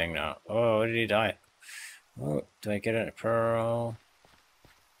witch thing now. Oh, where did he die? Oh, do I get a pearl?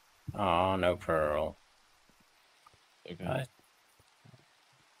 Oh, no pearl. Okay.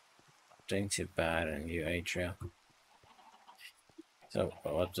 Doing too bad on you, Adria. So,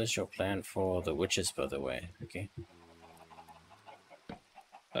 what is your plan for the witches, by the way? Okay.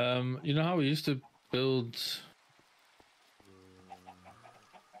 You know how we used to build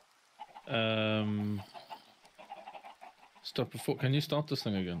stuff before? Can you start this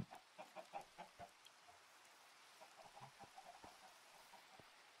thing again?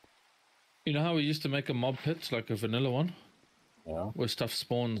 You know how we used to make a mob pit, like a vanilla one? Yeah. Where stuff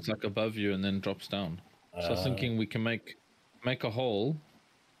spawns like above you and then drops down. So I was thinking we can make a hole.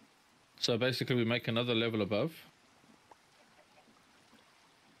 So basically we make another level above.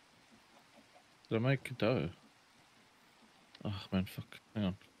 Did I make dough? Oh man, fuck. Hang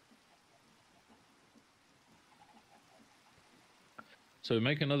on. So we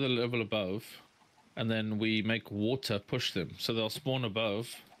make another level above, and then we make water push them. So they'll spawn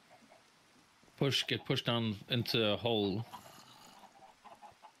above, get pushed down into a hole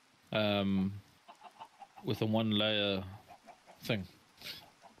with a one layer thing.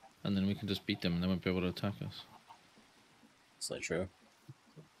 And then we can just beat them and they won't be able to attack us. Is that true?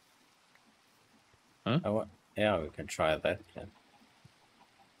 Huh? Oh, yeah, we can try that. Yeah.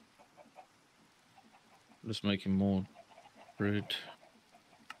 Just making more bread.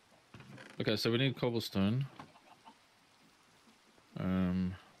 Okay, so we need cobblestone.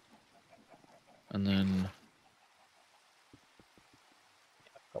 And then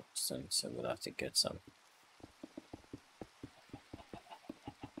Cobblestone, so we'll have to get some.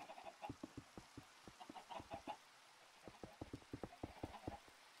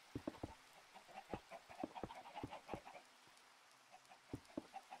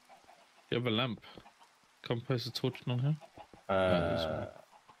 you have a lamp. Can't place a torch on here? This one.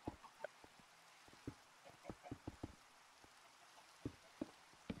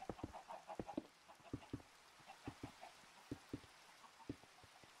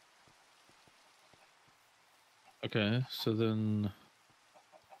 Okay, so then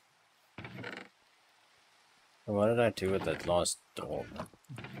What did I do with that last door?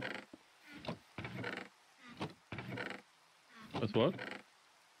 with what?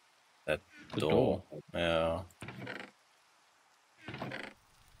 That The door. Yeah.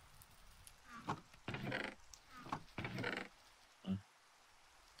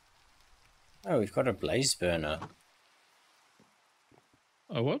 Oh, we've got a blaze burner.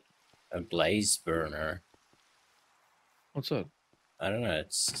 A what? A blaze burner. What's that? I don't know.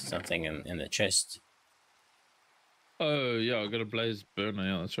 It's something in the chest. Oh yeah, I got a blaze burner.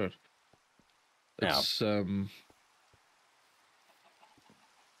 Yeah, that's right. It's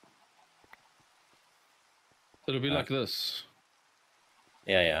it'll be like this.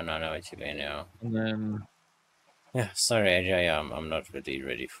 Yeah, no, what you mean, yeah. And then Yeah, sorry, AJ, I'm not really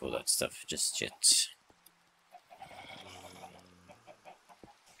ready for that stuff just yet.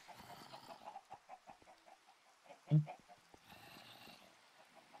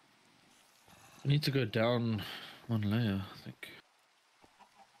 I need to go down one layer, I think.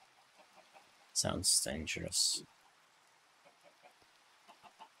 Sounds dangerous.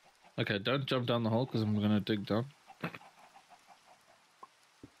 Okay, don't jump down the hole because I'm gonna dig down.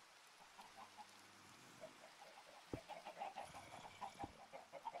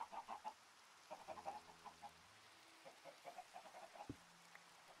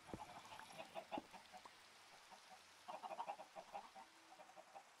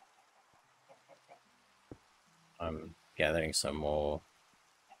 I'm gathering some more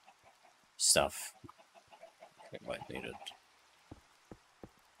stuff. I might need it.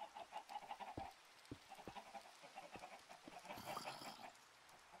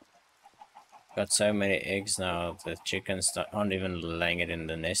 Got so many eggs now, the chickens aren't even laying it in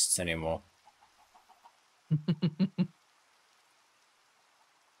the nests anymore.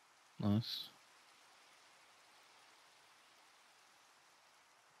 Nice.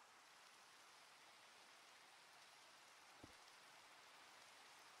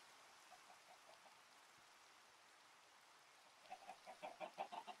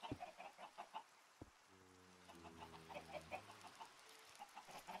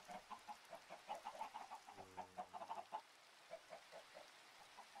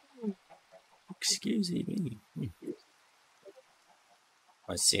 Excuse me.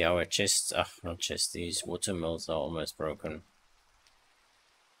 Let's see our chests. Not chests. These watermills are almost broken.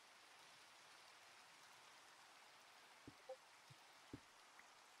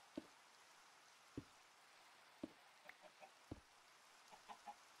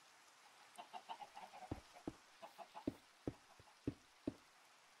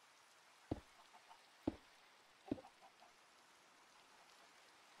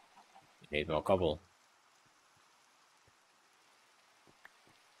 Need more cobble.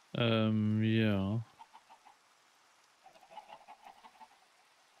 Yeah.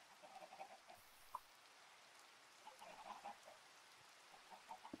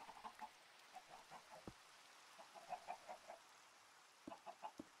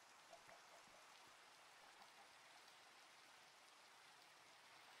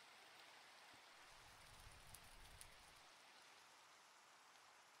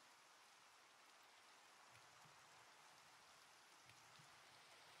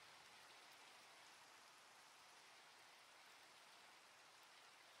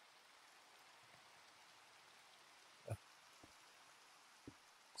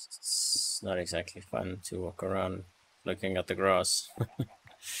 It's not exactly fun to walk around looking at the grass.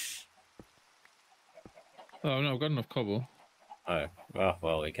 Oh no, I've got enough cobble. Oh, well,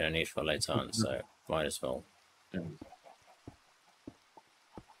 we're gonna need for later on, so might as well. Yeah.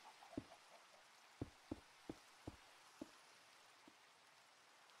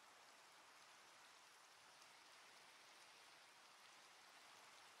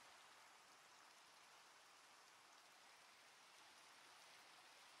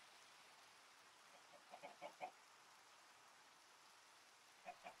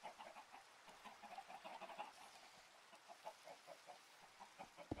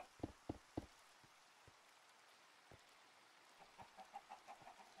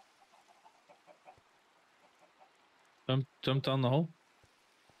 Jump down the hole.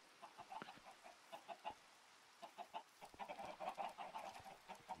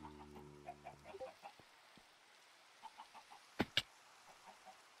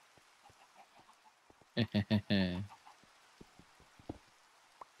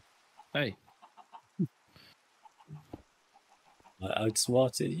 Hey. I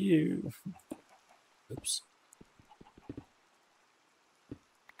outsmarted you. Oops.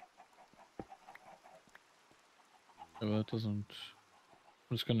 Well, it doesn't.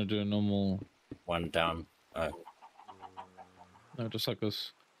 I'm just gonna do a normal. One down. Oh. No, just like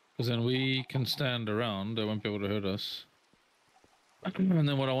this. Because then we can stand around. They won't be able to hurt us. And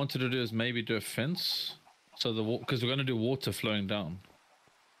then what I wanted to do is maybe do a fence. So the because we're going to do water flowing down.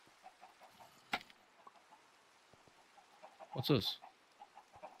 What's this?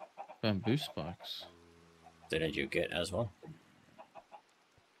 Bamboo spikes. Didn't you get as well?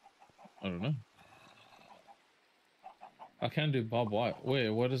 I don't know. I can do barbed wire.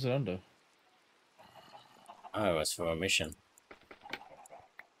 Where? What is it under? Oh, it's for a mission.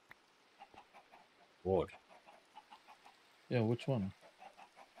 Ward. Yeah, which one?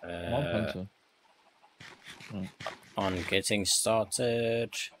 Mob hunter. Right. On getting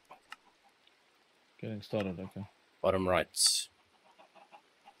started. Getting started. Okay. Bottom right.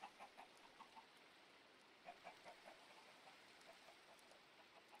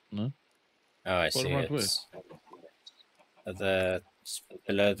 No. Oh, I see Bottom right where? The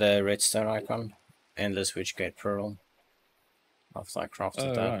below the redstone icon. Endless Witchgate Pearl. After I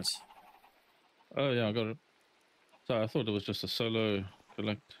crafted that. Right. Oh yeah, I got it. So I thought it was just a solo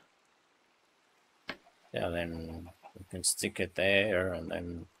collect. Yeah, then you can stick it there and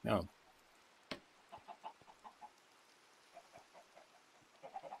then yeah.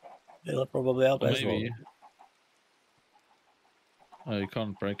 It'll probably help Or as well. maybe. Oh, you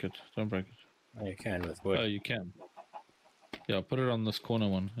can't break it. Don't break it. You can with wood. Oh, you can. Yeah, put it on this corner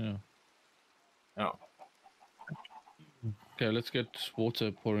one. Yeah. Oh. Okay, let's get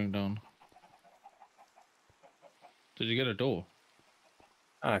water pouring down. Did you get a door?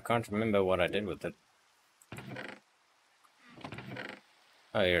 I can't remember what I did with it.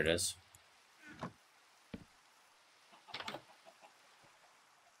 Oh, here it is.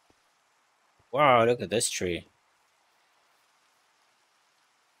 Wow, look at this tree.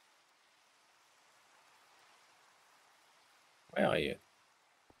 Where are you?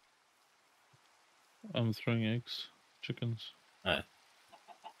 I'm throwing eggs, chickens. Ah.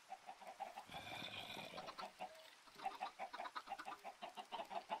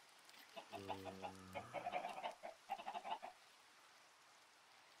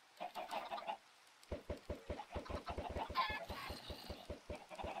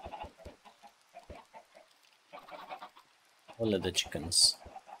 All of the chickens.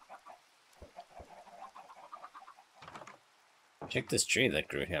 Check this tree that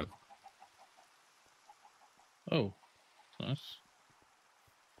grew here. Oh, nice.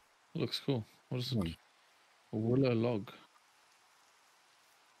 Looks cool. What is it? A willow log.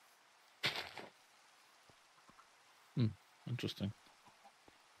 Interesting.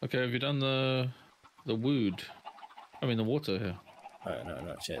 Okay, have you done the wood? I mean the water here. Oh, no,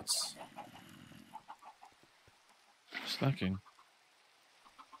 not yet. Stacking.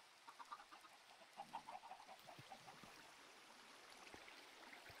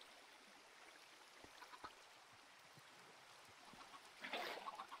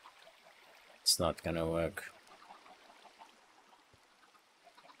 It's not gonna work.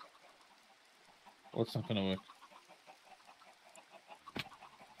 What's not gonna work?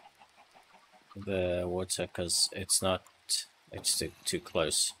 The water, because it's not. It's too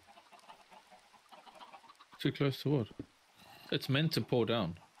close. Too close to what? It's meant to pour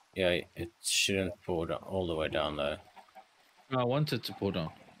down. Yeah, it shouldn't pour all the way down though. I want it to pour down.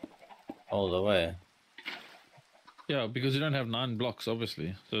 All the way. Yeah, because you don't have 9 blocks,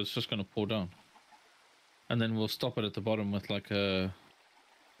 obviously, so it's just going to pour down. And then we'll stop it at the bottom with like a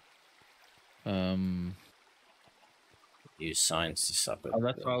Use signs to stop it. Oh,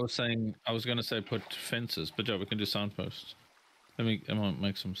 that's why I was saying. I was going to say put fences, but yeah, we can do signposts. I might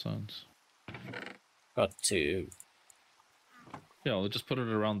make some signs. Got 2. Yeah, we'll just put it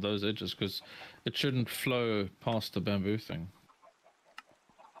around those edges because it shouldn't flow past the bamboo thing.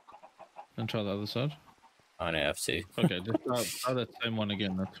 And try the other side. I only have 2. Okay, just try that same one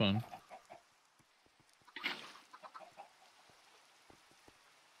again. That's fine.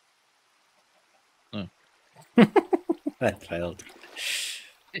 No. That failed.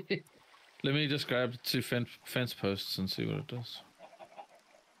 Let me just grab 2 fence posts and see what it does.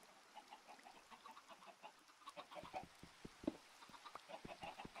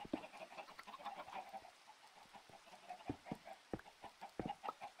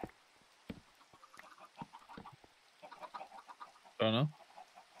 Try now.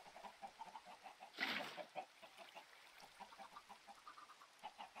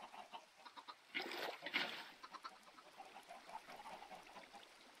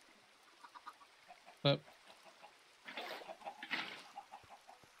 Yep.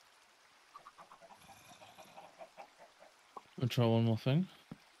 We'll try one more thing.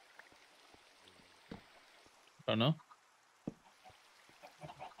 Try now.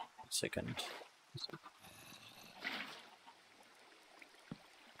 Second.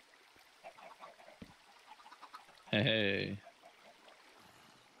 Hey.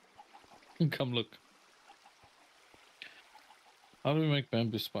 Come look. How do we make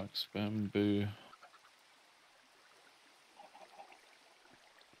bamboo spikes? Bamboo.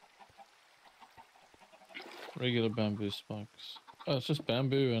 Regular bamboo spikes. Oh, it's just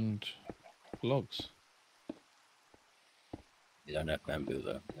bamboo and logs. You don't have bamboo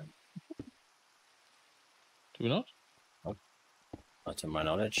though. Do we not? Not to my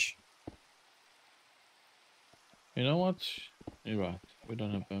knowledge. You know what? You're right. We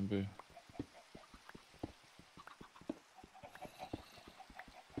don't have bamboo.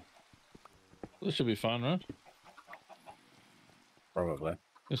 This should be fine, right? Probably.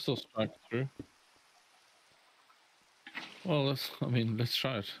 It's still strike through. Well, let's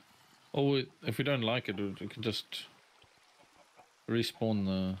try it. Or if we don't like it, we can just respawn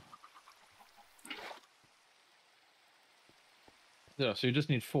the... Yeah, so you just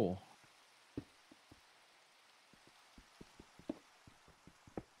need 4.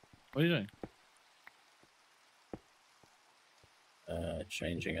 What are you doing?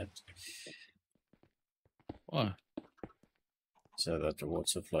 Changing it Why? so that the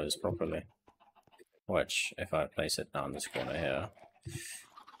water flows properly. Which, if I place it down this corner here,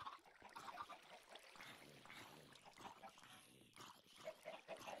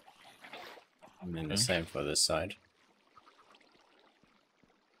 and then the same for this side.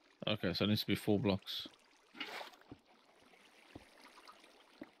 Okay, so it needs to be 4 blocks.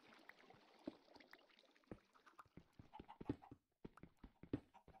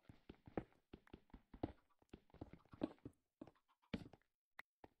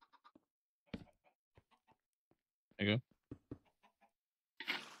 There you go.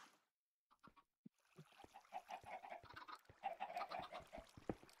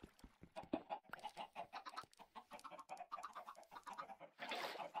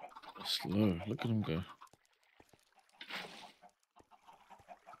 Slow. Look at him go.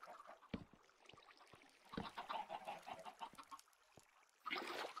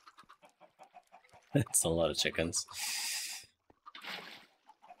 It's a lot of chickens.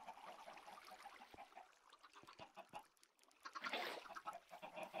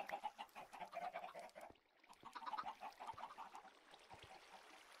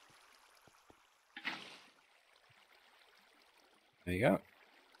 There you go.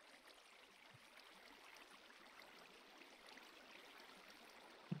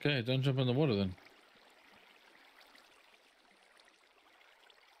 Okay, don't jump in the water then.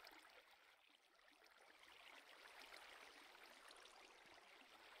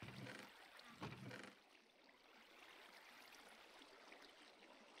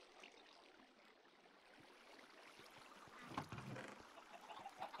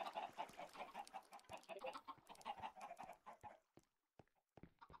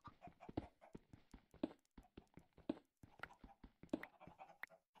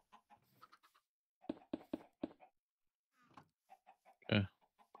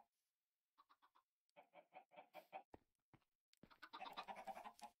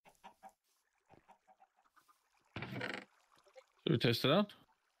 test it out?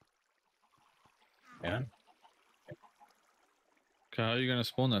 Yeah. Okay, how are you going to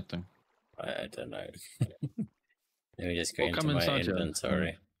spawn that thing? I don't know. Let me just go Oh, into come my inside here.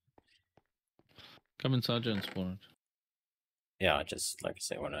 inventory. Come inside here and spawn it. Yeah, I just, like I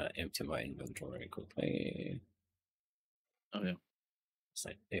say, want to empty my inventory quickly. Oh, yeah.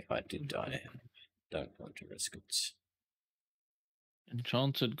 So if I do die, I don't want to risk it.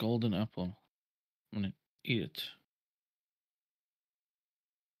 Enchanted golden apple. I'm going to eat it.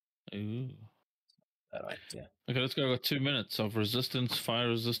 Ooh. That idea. Okay, let's go. I got 2 minutes of resistance, fire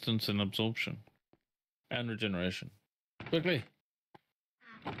resistance, and absorption. And regeneration. Quickly.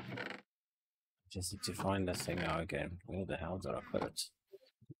 Just need to find that thing now again. Where the hell did I put it?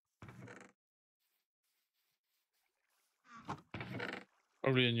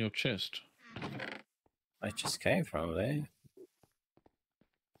 Probably in your chest. I just came from there.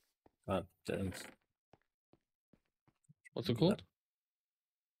 God, didn't. What's it called?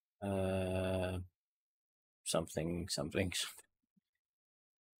 Something. Something,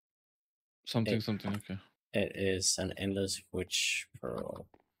 okay. It is an endless witch pearl.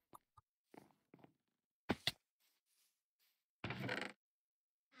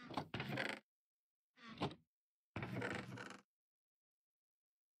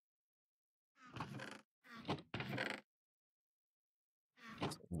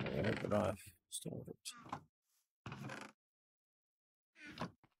 Where did I store it?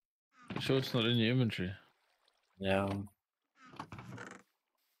 You sure it's not in your inventory? No.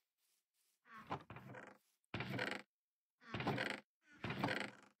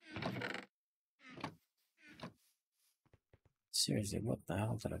 Seriously, what the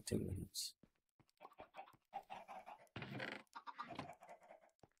hell did I do with it?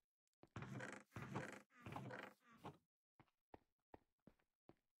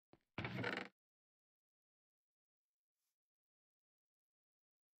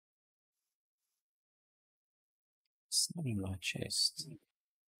 It's not in my chest.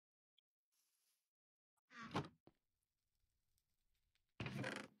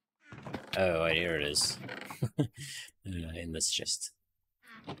 Oh, here it is. In this chest.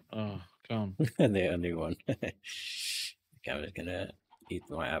 Oh, come The only one. Okay, I'm just gonna eat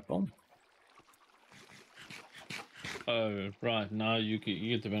my apple. Oh, right. Now you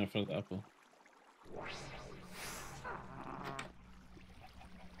get the benefit of the apple.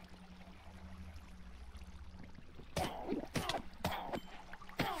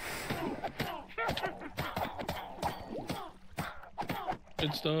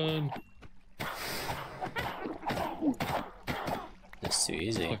 It's done. It's too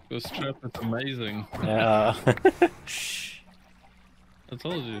easy. Look, this trap is amazing. Yeah. I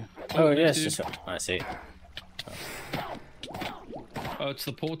told you. Oh, next yes. to you. I see. Oh, it's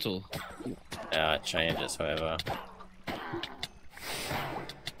the portal. Yeah, it changes, however.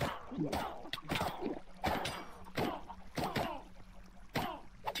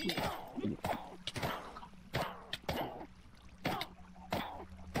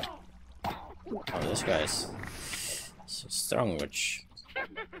 Oh, this guy's so strong, which.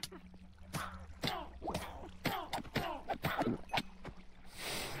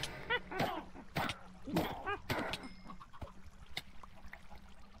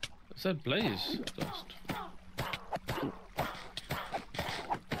 Is that blaze dust?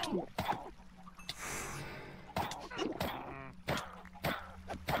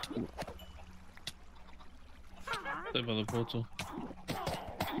 There by the portal.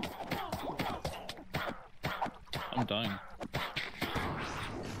 I'm dying.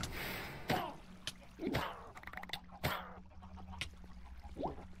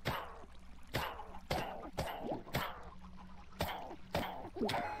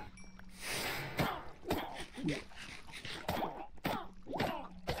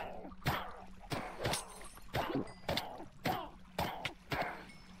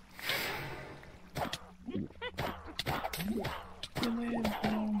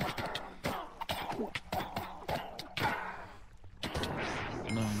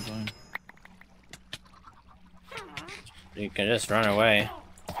 No, I'm dying. You can just run away.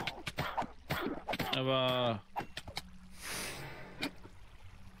 Never.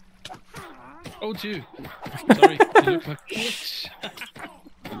 Oh, it's you. Sorry, you look like a witch.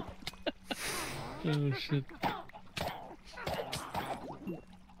 Oh shit.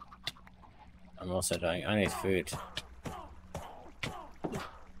 I'm also dying. I need food.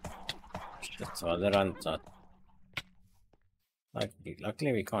 Shit, so that I'm not. Like,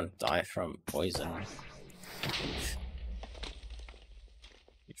 luckily we can't die from poison.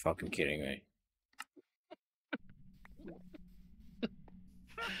 You're fucking kidding me.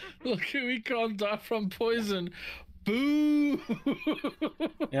 Look, we can't die from poison, Boo!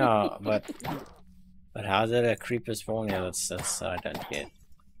 Yeah, but how did a creeper spawn here? That's I don't get.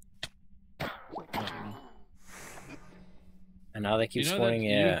 I don't know. And now they keep You know spawning that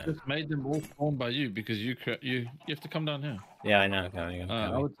you here. just made them all spawn by you because you have to come down here. Yeah, I know. I'm I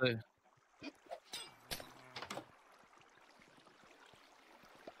coming. would say.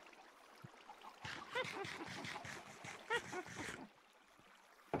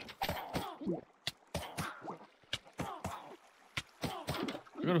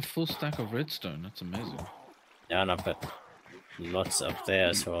 I got a full stack of redstone. That's amazing. Yeah, and I put lots up there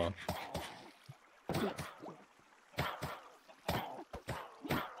as well.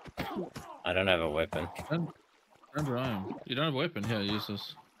 I don't have a weapon. And Ryan, you don't have a weapon here. Use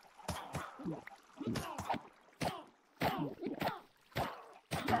this.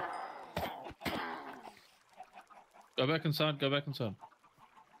 Go back inside. Go back inside.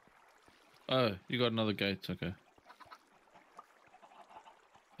 Oh, you got another gate. Okay.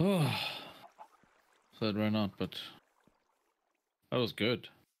 Oh, so it ran out, but that was good.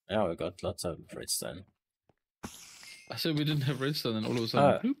 Yeah, we got lots of redstone. I said we didn't have redstone, and all of a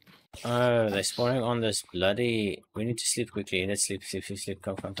sudden, bloop. Oh, they're spawning on this bloody. We need to sleep quickly. Let's sleep.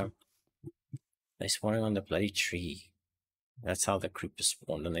 Come. They're spawning on the bloody tree. That's how the creeper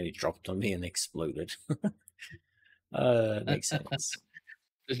spawned, and then he dropped on me and exploded. Makes sense.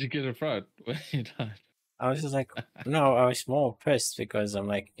 Did you get a fright when you died? I was just like, no, I was more pissed because I'm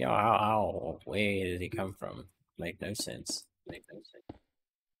like, yo, how, where did he come from? Made no sense.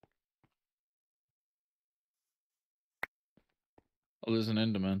 Oh, there's an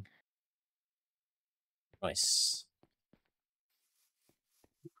Enderman. Nice.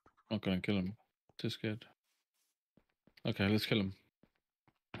 Not gonna kill him. Too scared. Okay, let's kill him.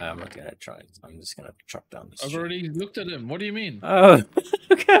 I'm not gonna try it. I'm just gonna chop down this I've tree. already looked at him. What do you mean? Oh,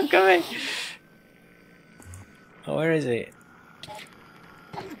 okay, I'm coming. Oh, where is he?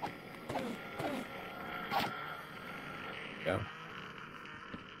 Go.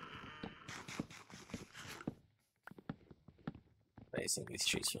 Placing these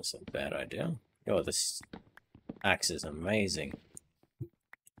trees was a bad idea. Yo, this axe is amazing.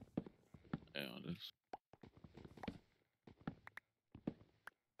 Yeah, it is.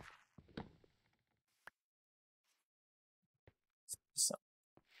 So,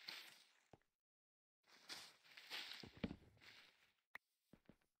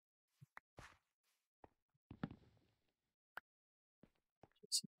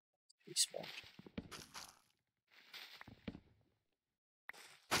 spawned.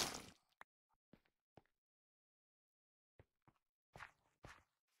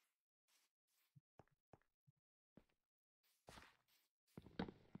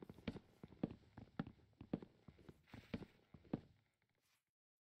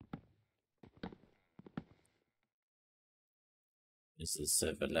 Is the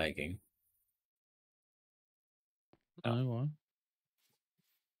server lagging? No, why?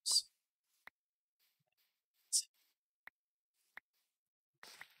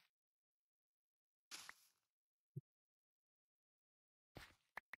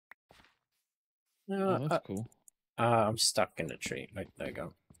 Oh, that's cool. I'm stuck in the tree. Right, there you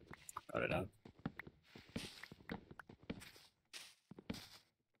go. Got it out.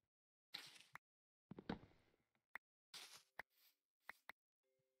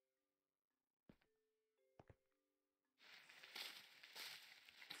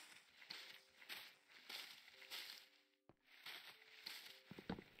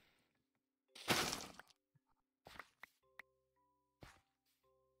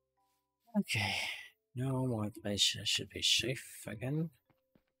 Okay. Now my place should be safe again.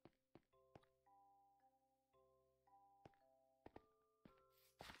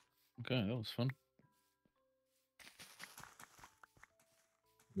 Okay, that was fun.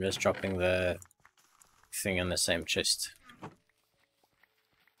 I'm just dropping the thing in the same chest.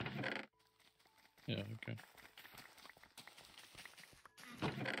 Yeah, okay.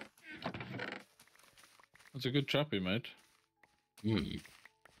 That's a good trap you made.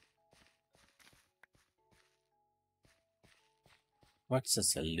 What's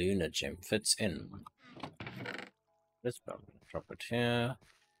this? A lunar gem fits in. Let's drop it here.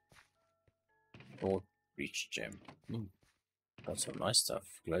 Or reach gem. Got some nice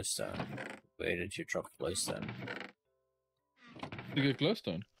stuff. Glowstone. Where did you drop glowstone? You get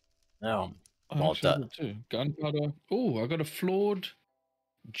glowstone? No. Well done. Too. Gunpowder. Oh, I got a flawed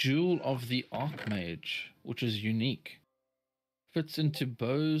Jewel of the Archmage, which is unique. Fits into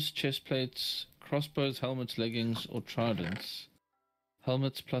bows, chest plates, crossbows, helmets, leggings, or tridents.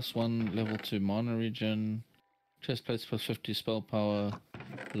 Helmets +1 level 2 mana regen. Chest plates +50 spell power.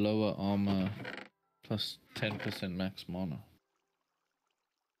 Lower armor plus 10% max mana.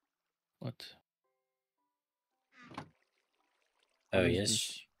 What? Oh, What is yes.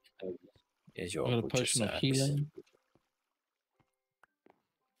 this? Here's I your got a butcher's potion of axe. healing.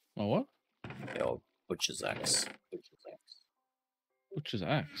 Oh, what? Your butcher's axe. Butcher's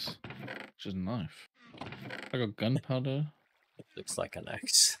axe. Butcher's knife. I got gunpowder. Looks like an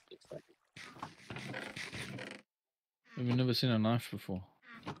axe. We've never seen a knife before.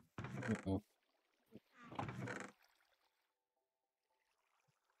 Mhm.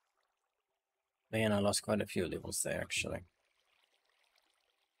 Man, I lost quite a few levels there, actually.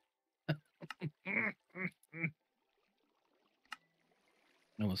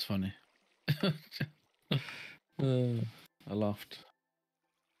 That was funny. I laughed.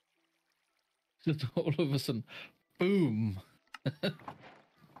 Just all of a sudden, boom!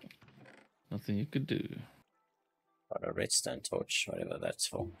 Nothing you could do. Got a redstone torch, whatever that's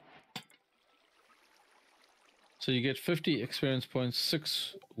for. So you get 50 experience points,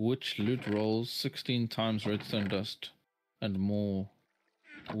 6 witch loot rolls, 16 times redstone dust, and more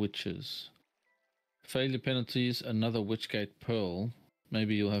witches. Failure penalties, another witchgate pearl.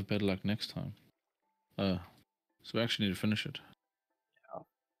 Maybe you'll have better luck next time. So we actually need to finish it.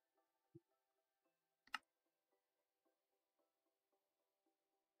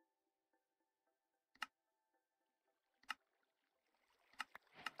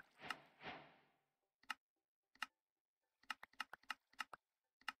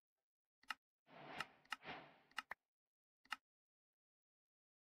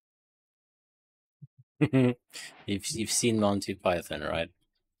 You've seen Monty Python, right?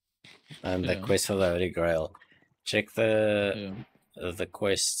 And the Yeah. quest for the Holy Grail. Check the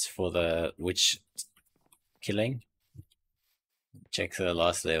quest for the witch killing. Check the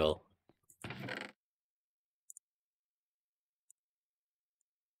last level.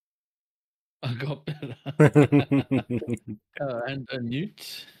 I got better. And a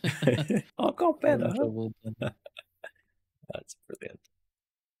newt. I got better. That's That's brilliant.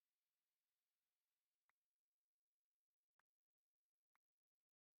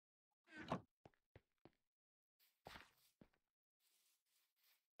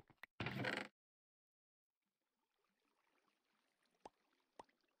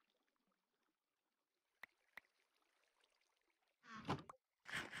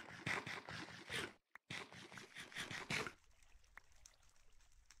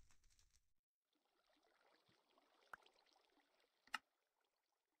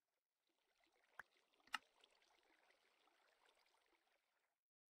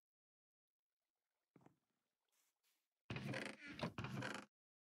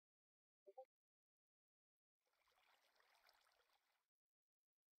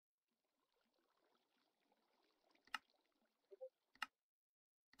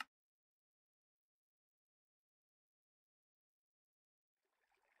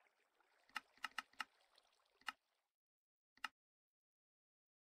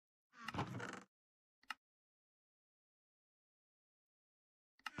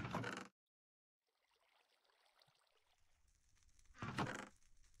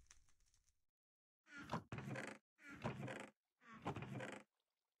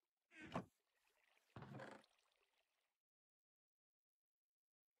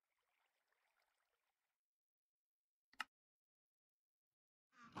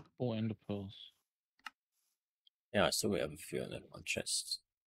 Four ender pearls. Yeah, so we have a few in that one chest.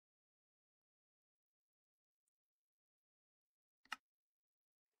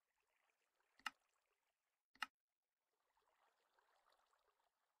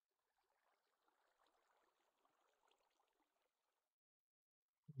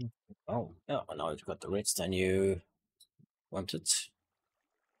 Oh, yeah, now we've got the redstone you wanted.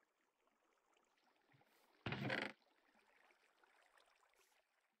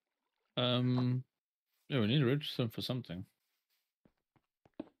 Yeah, we need to register for something.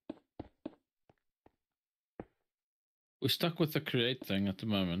 We're stuck with the create thing at the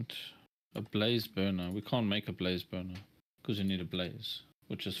moment. A blaze burner. We can't make a blaze burner because you need a blaze,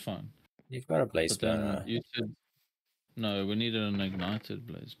 which is fine. You've got a blaze But then burner. you said no, we needed an ignited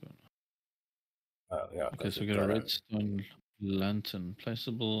blaze burner. Oh, yeah, Okay, so we got a redstone lantern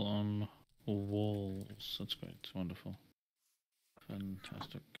placeable on walls. That's great. Wonderful.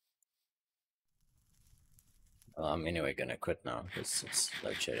 Fantastic. I'm anyway gonna quit now because it's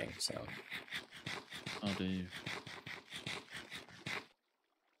load shedding, so. How dare you?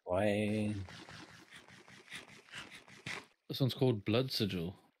 Why? This one's called Blood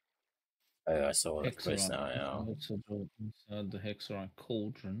Sigil. Oh, I saw the quest Hexarite. now, yeah. Blood Sigil inside the Hexarite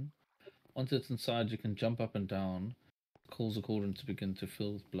cauldron. Once it's inside, you can jump up and down. Calls the cauldron to begin to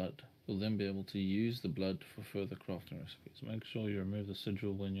fill with blood. You'll then be able to use the blood for further crafting recipes. Make sure you remove the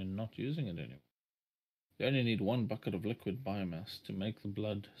sigil when you're not using it anymore. You only need 1 bucket of liquid biomass to make the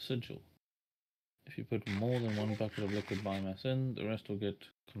blood sigil. If you put more than 1 bucket of liquid biomass in, the rest will get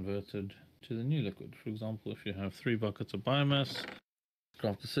converted to the new liquid. For example, if you have 3 buckets of biomass,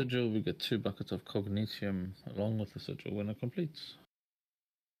 craft the sigil, we get 2 buckets of cognitium along with the sigil when it completes.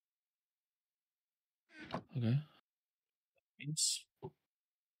 Okay. Thanks.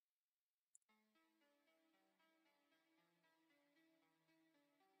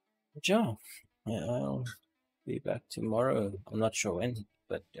 Good job. Yeah, I'll be back tomorrow. I'm not sure when,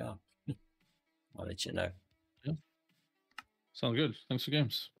 but yeah, I'll let you know. Yeah. Sounds good. Thanks for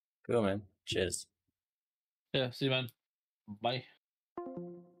games. Cool, man. Cheers. Yeah, see you, man. Bye.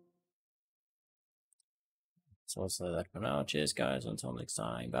 So what's that for now? Cheers, guys. Until next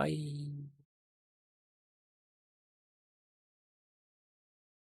time. Bye.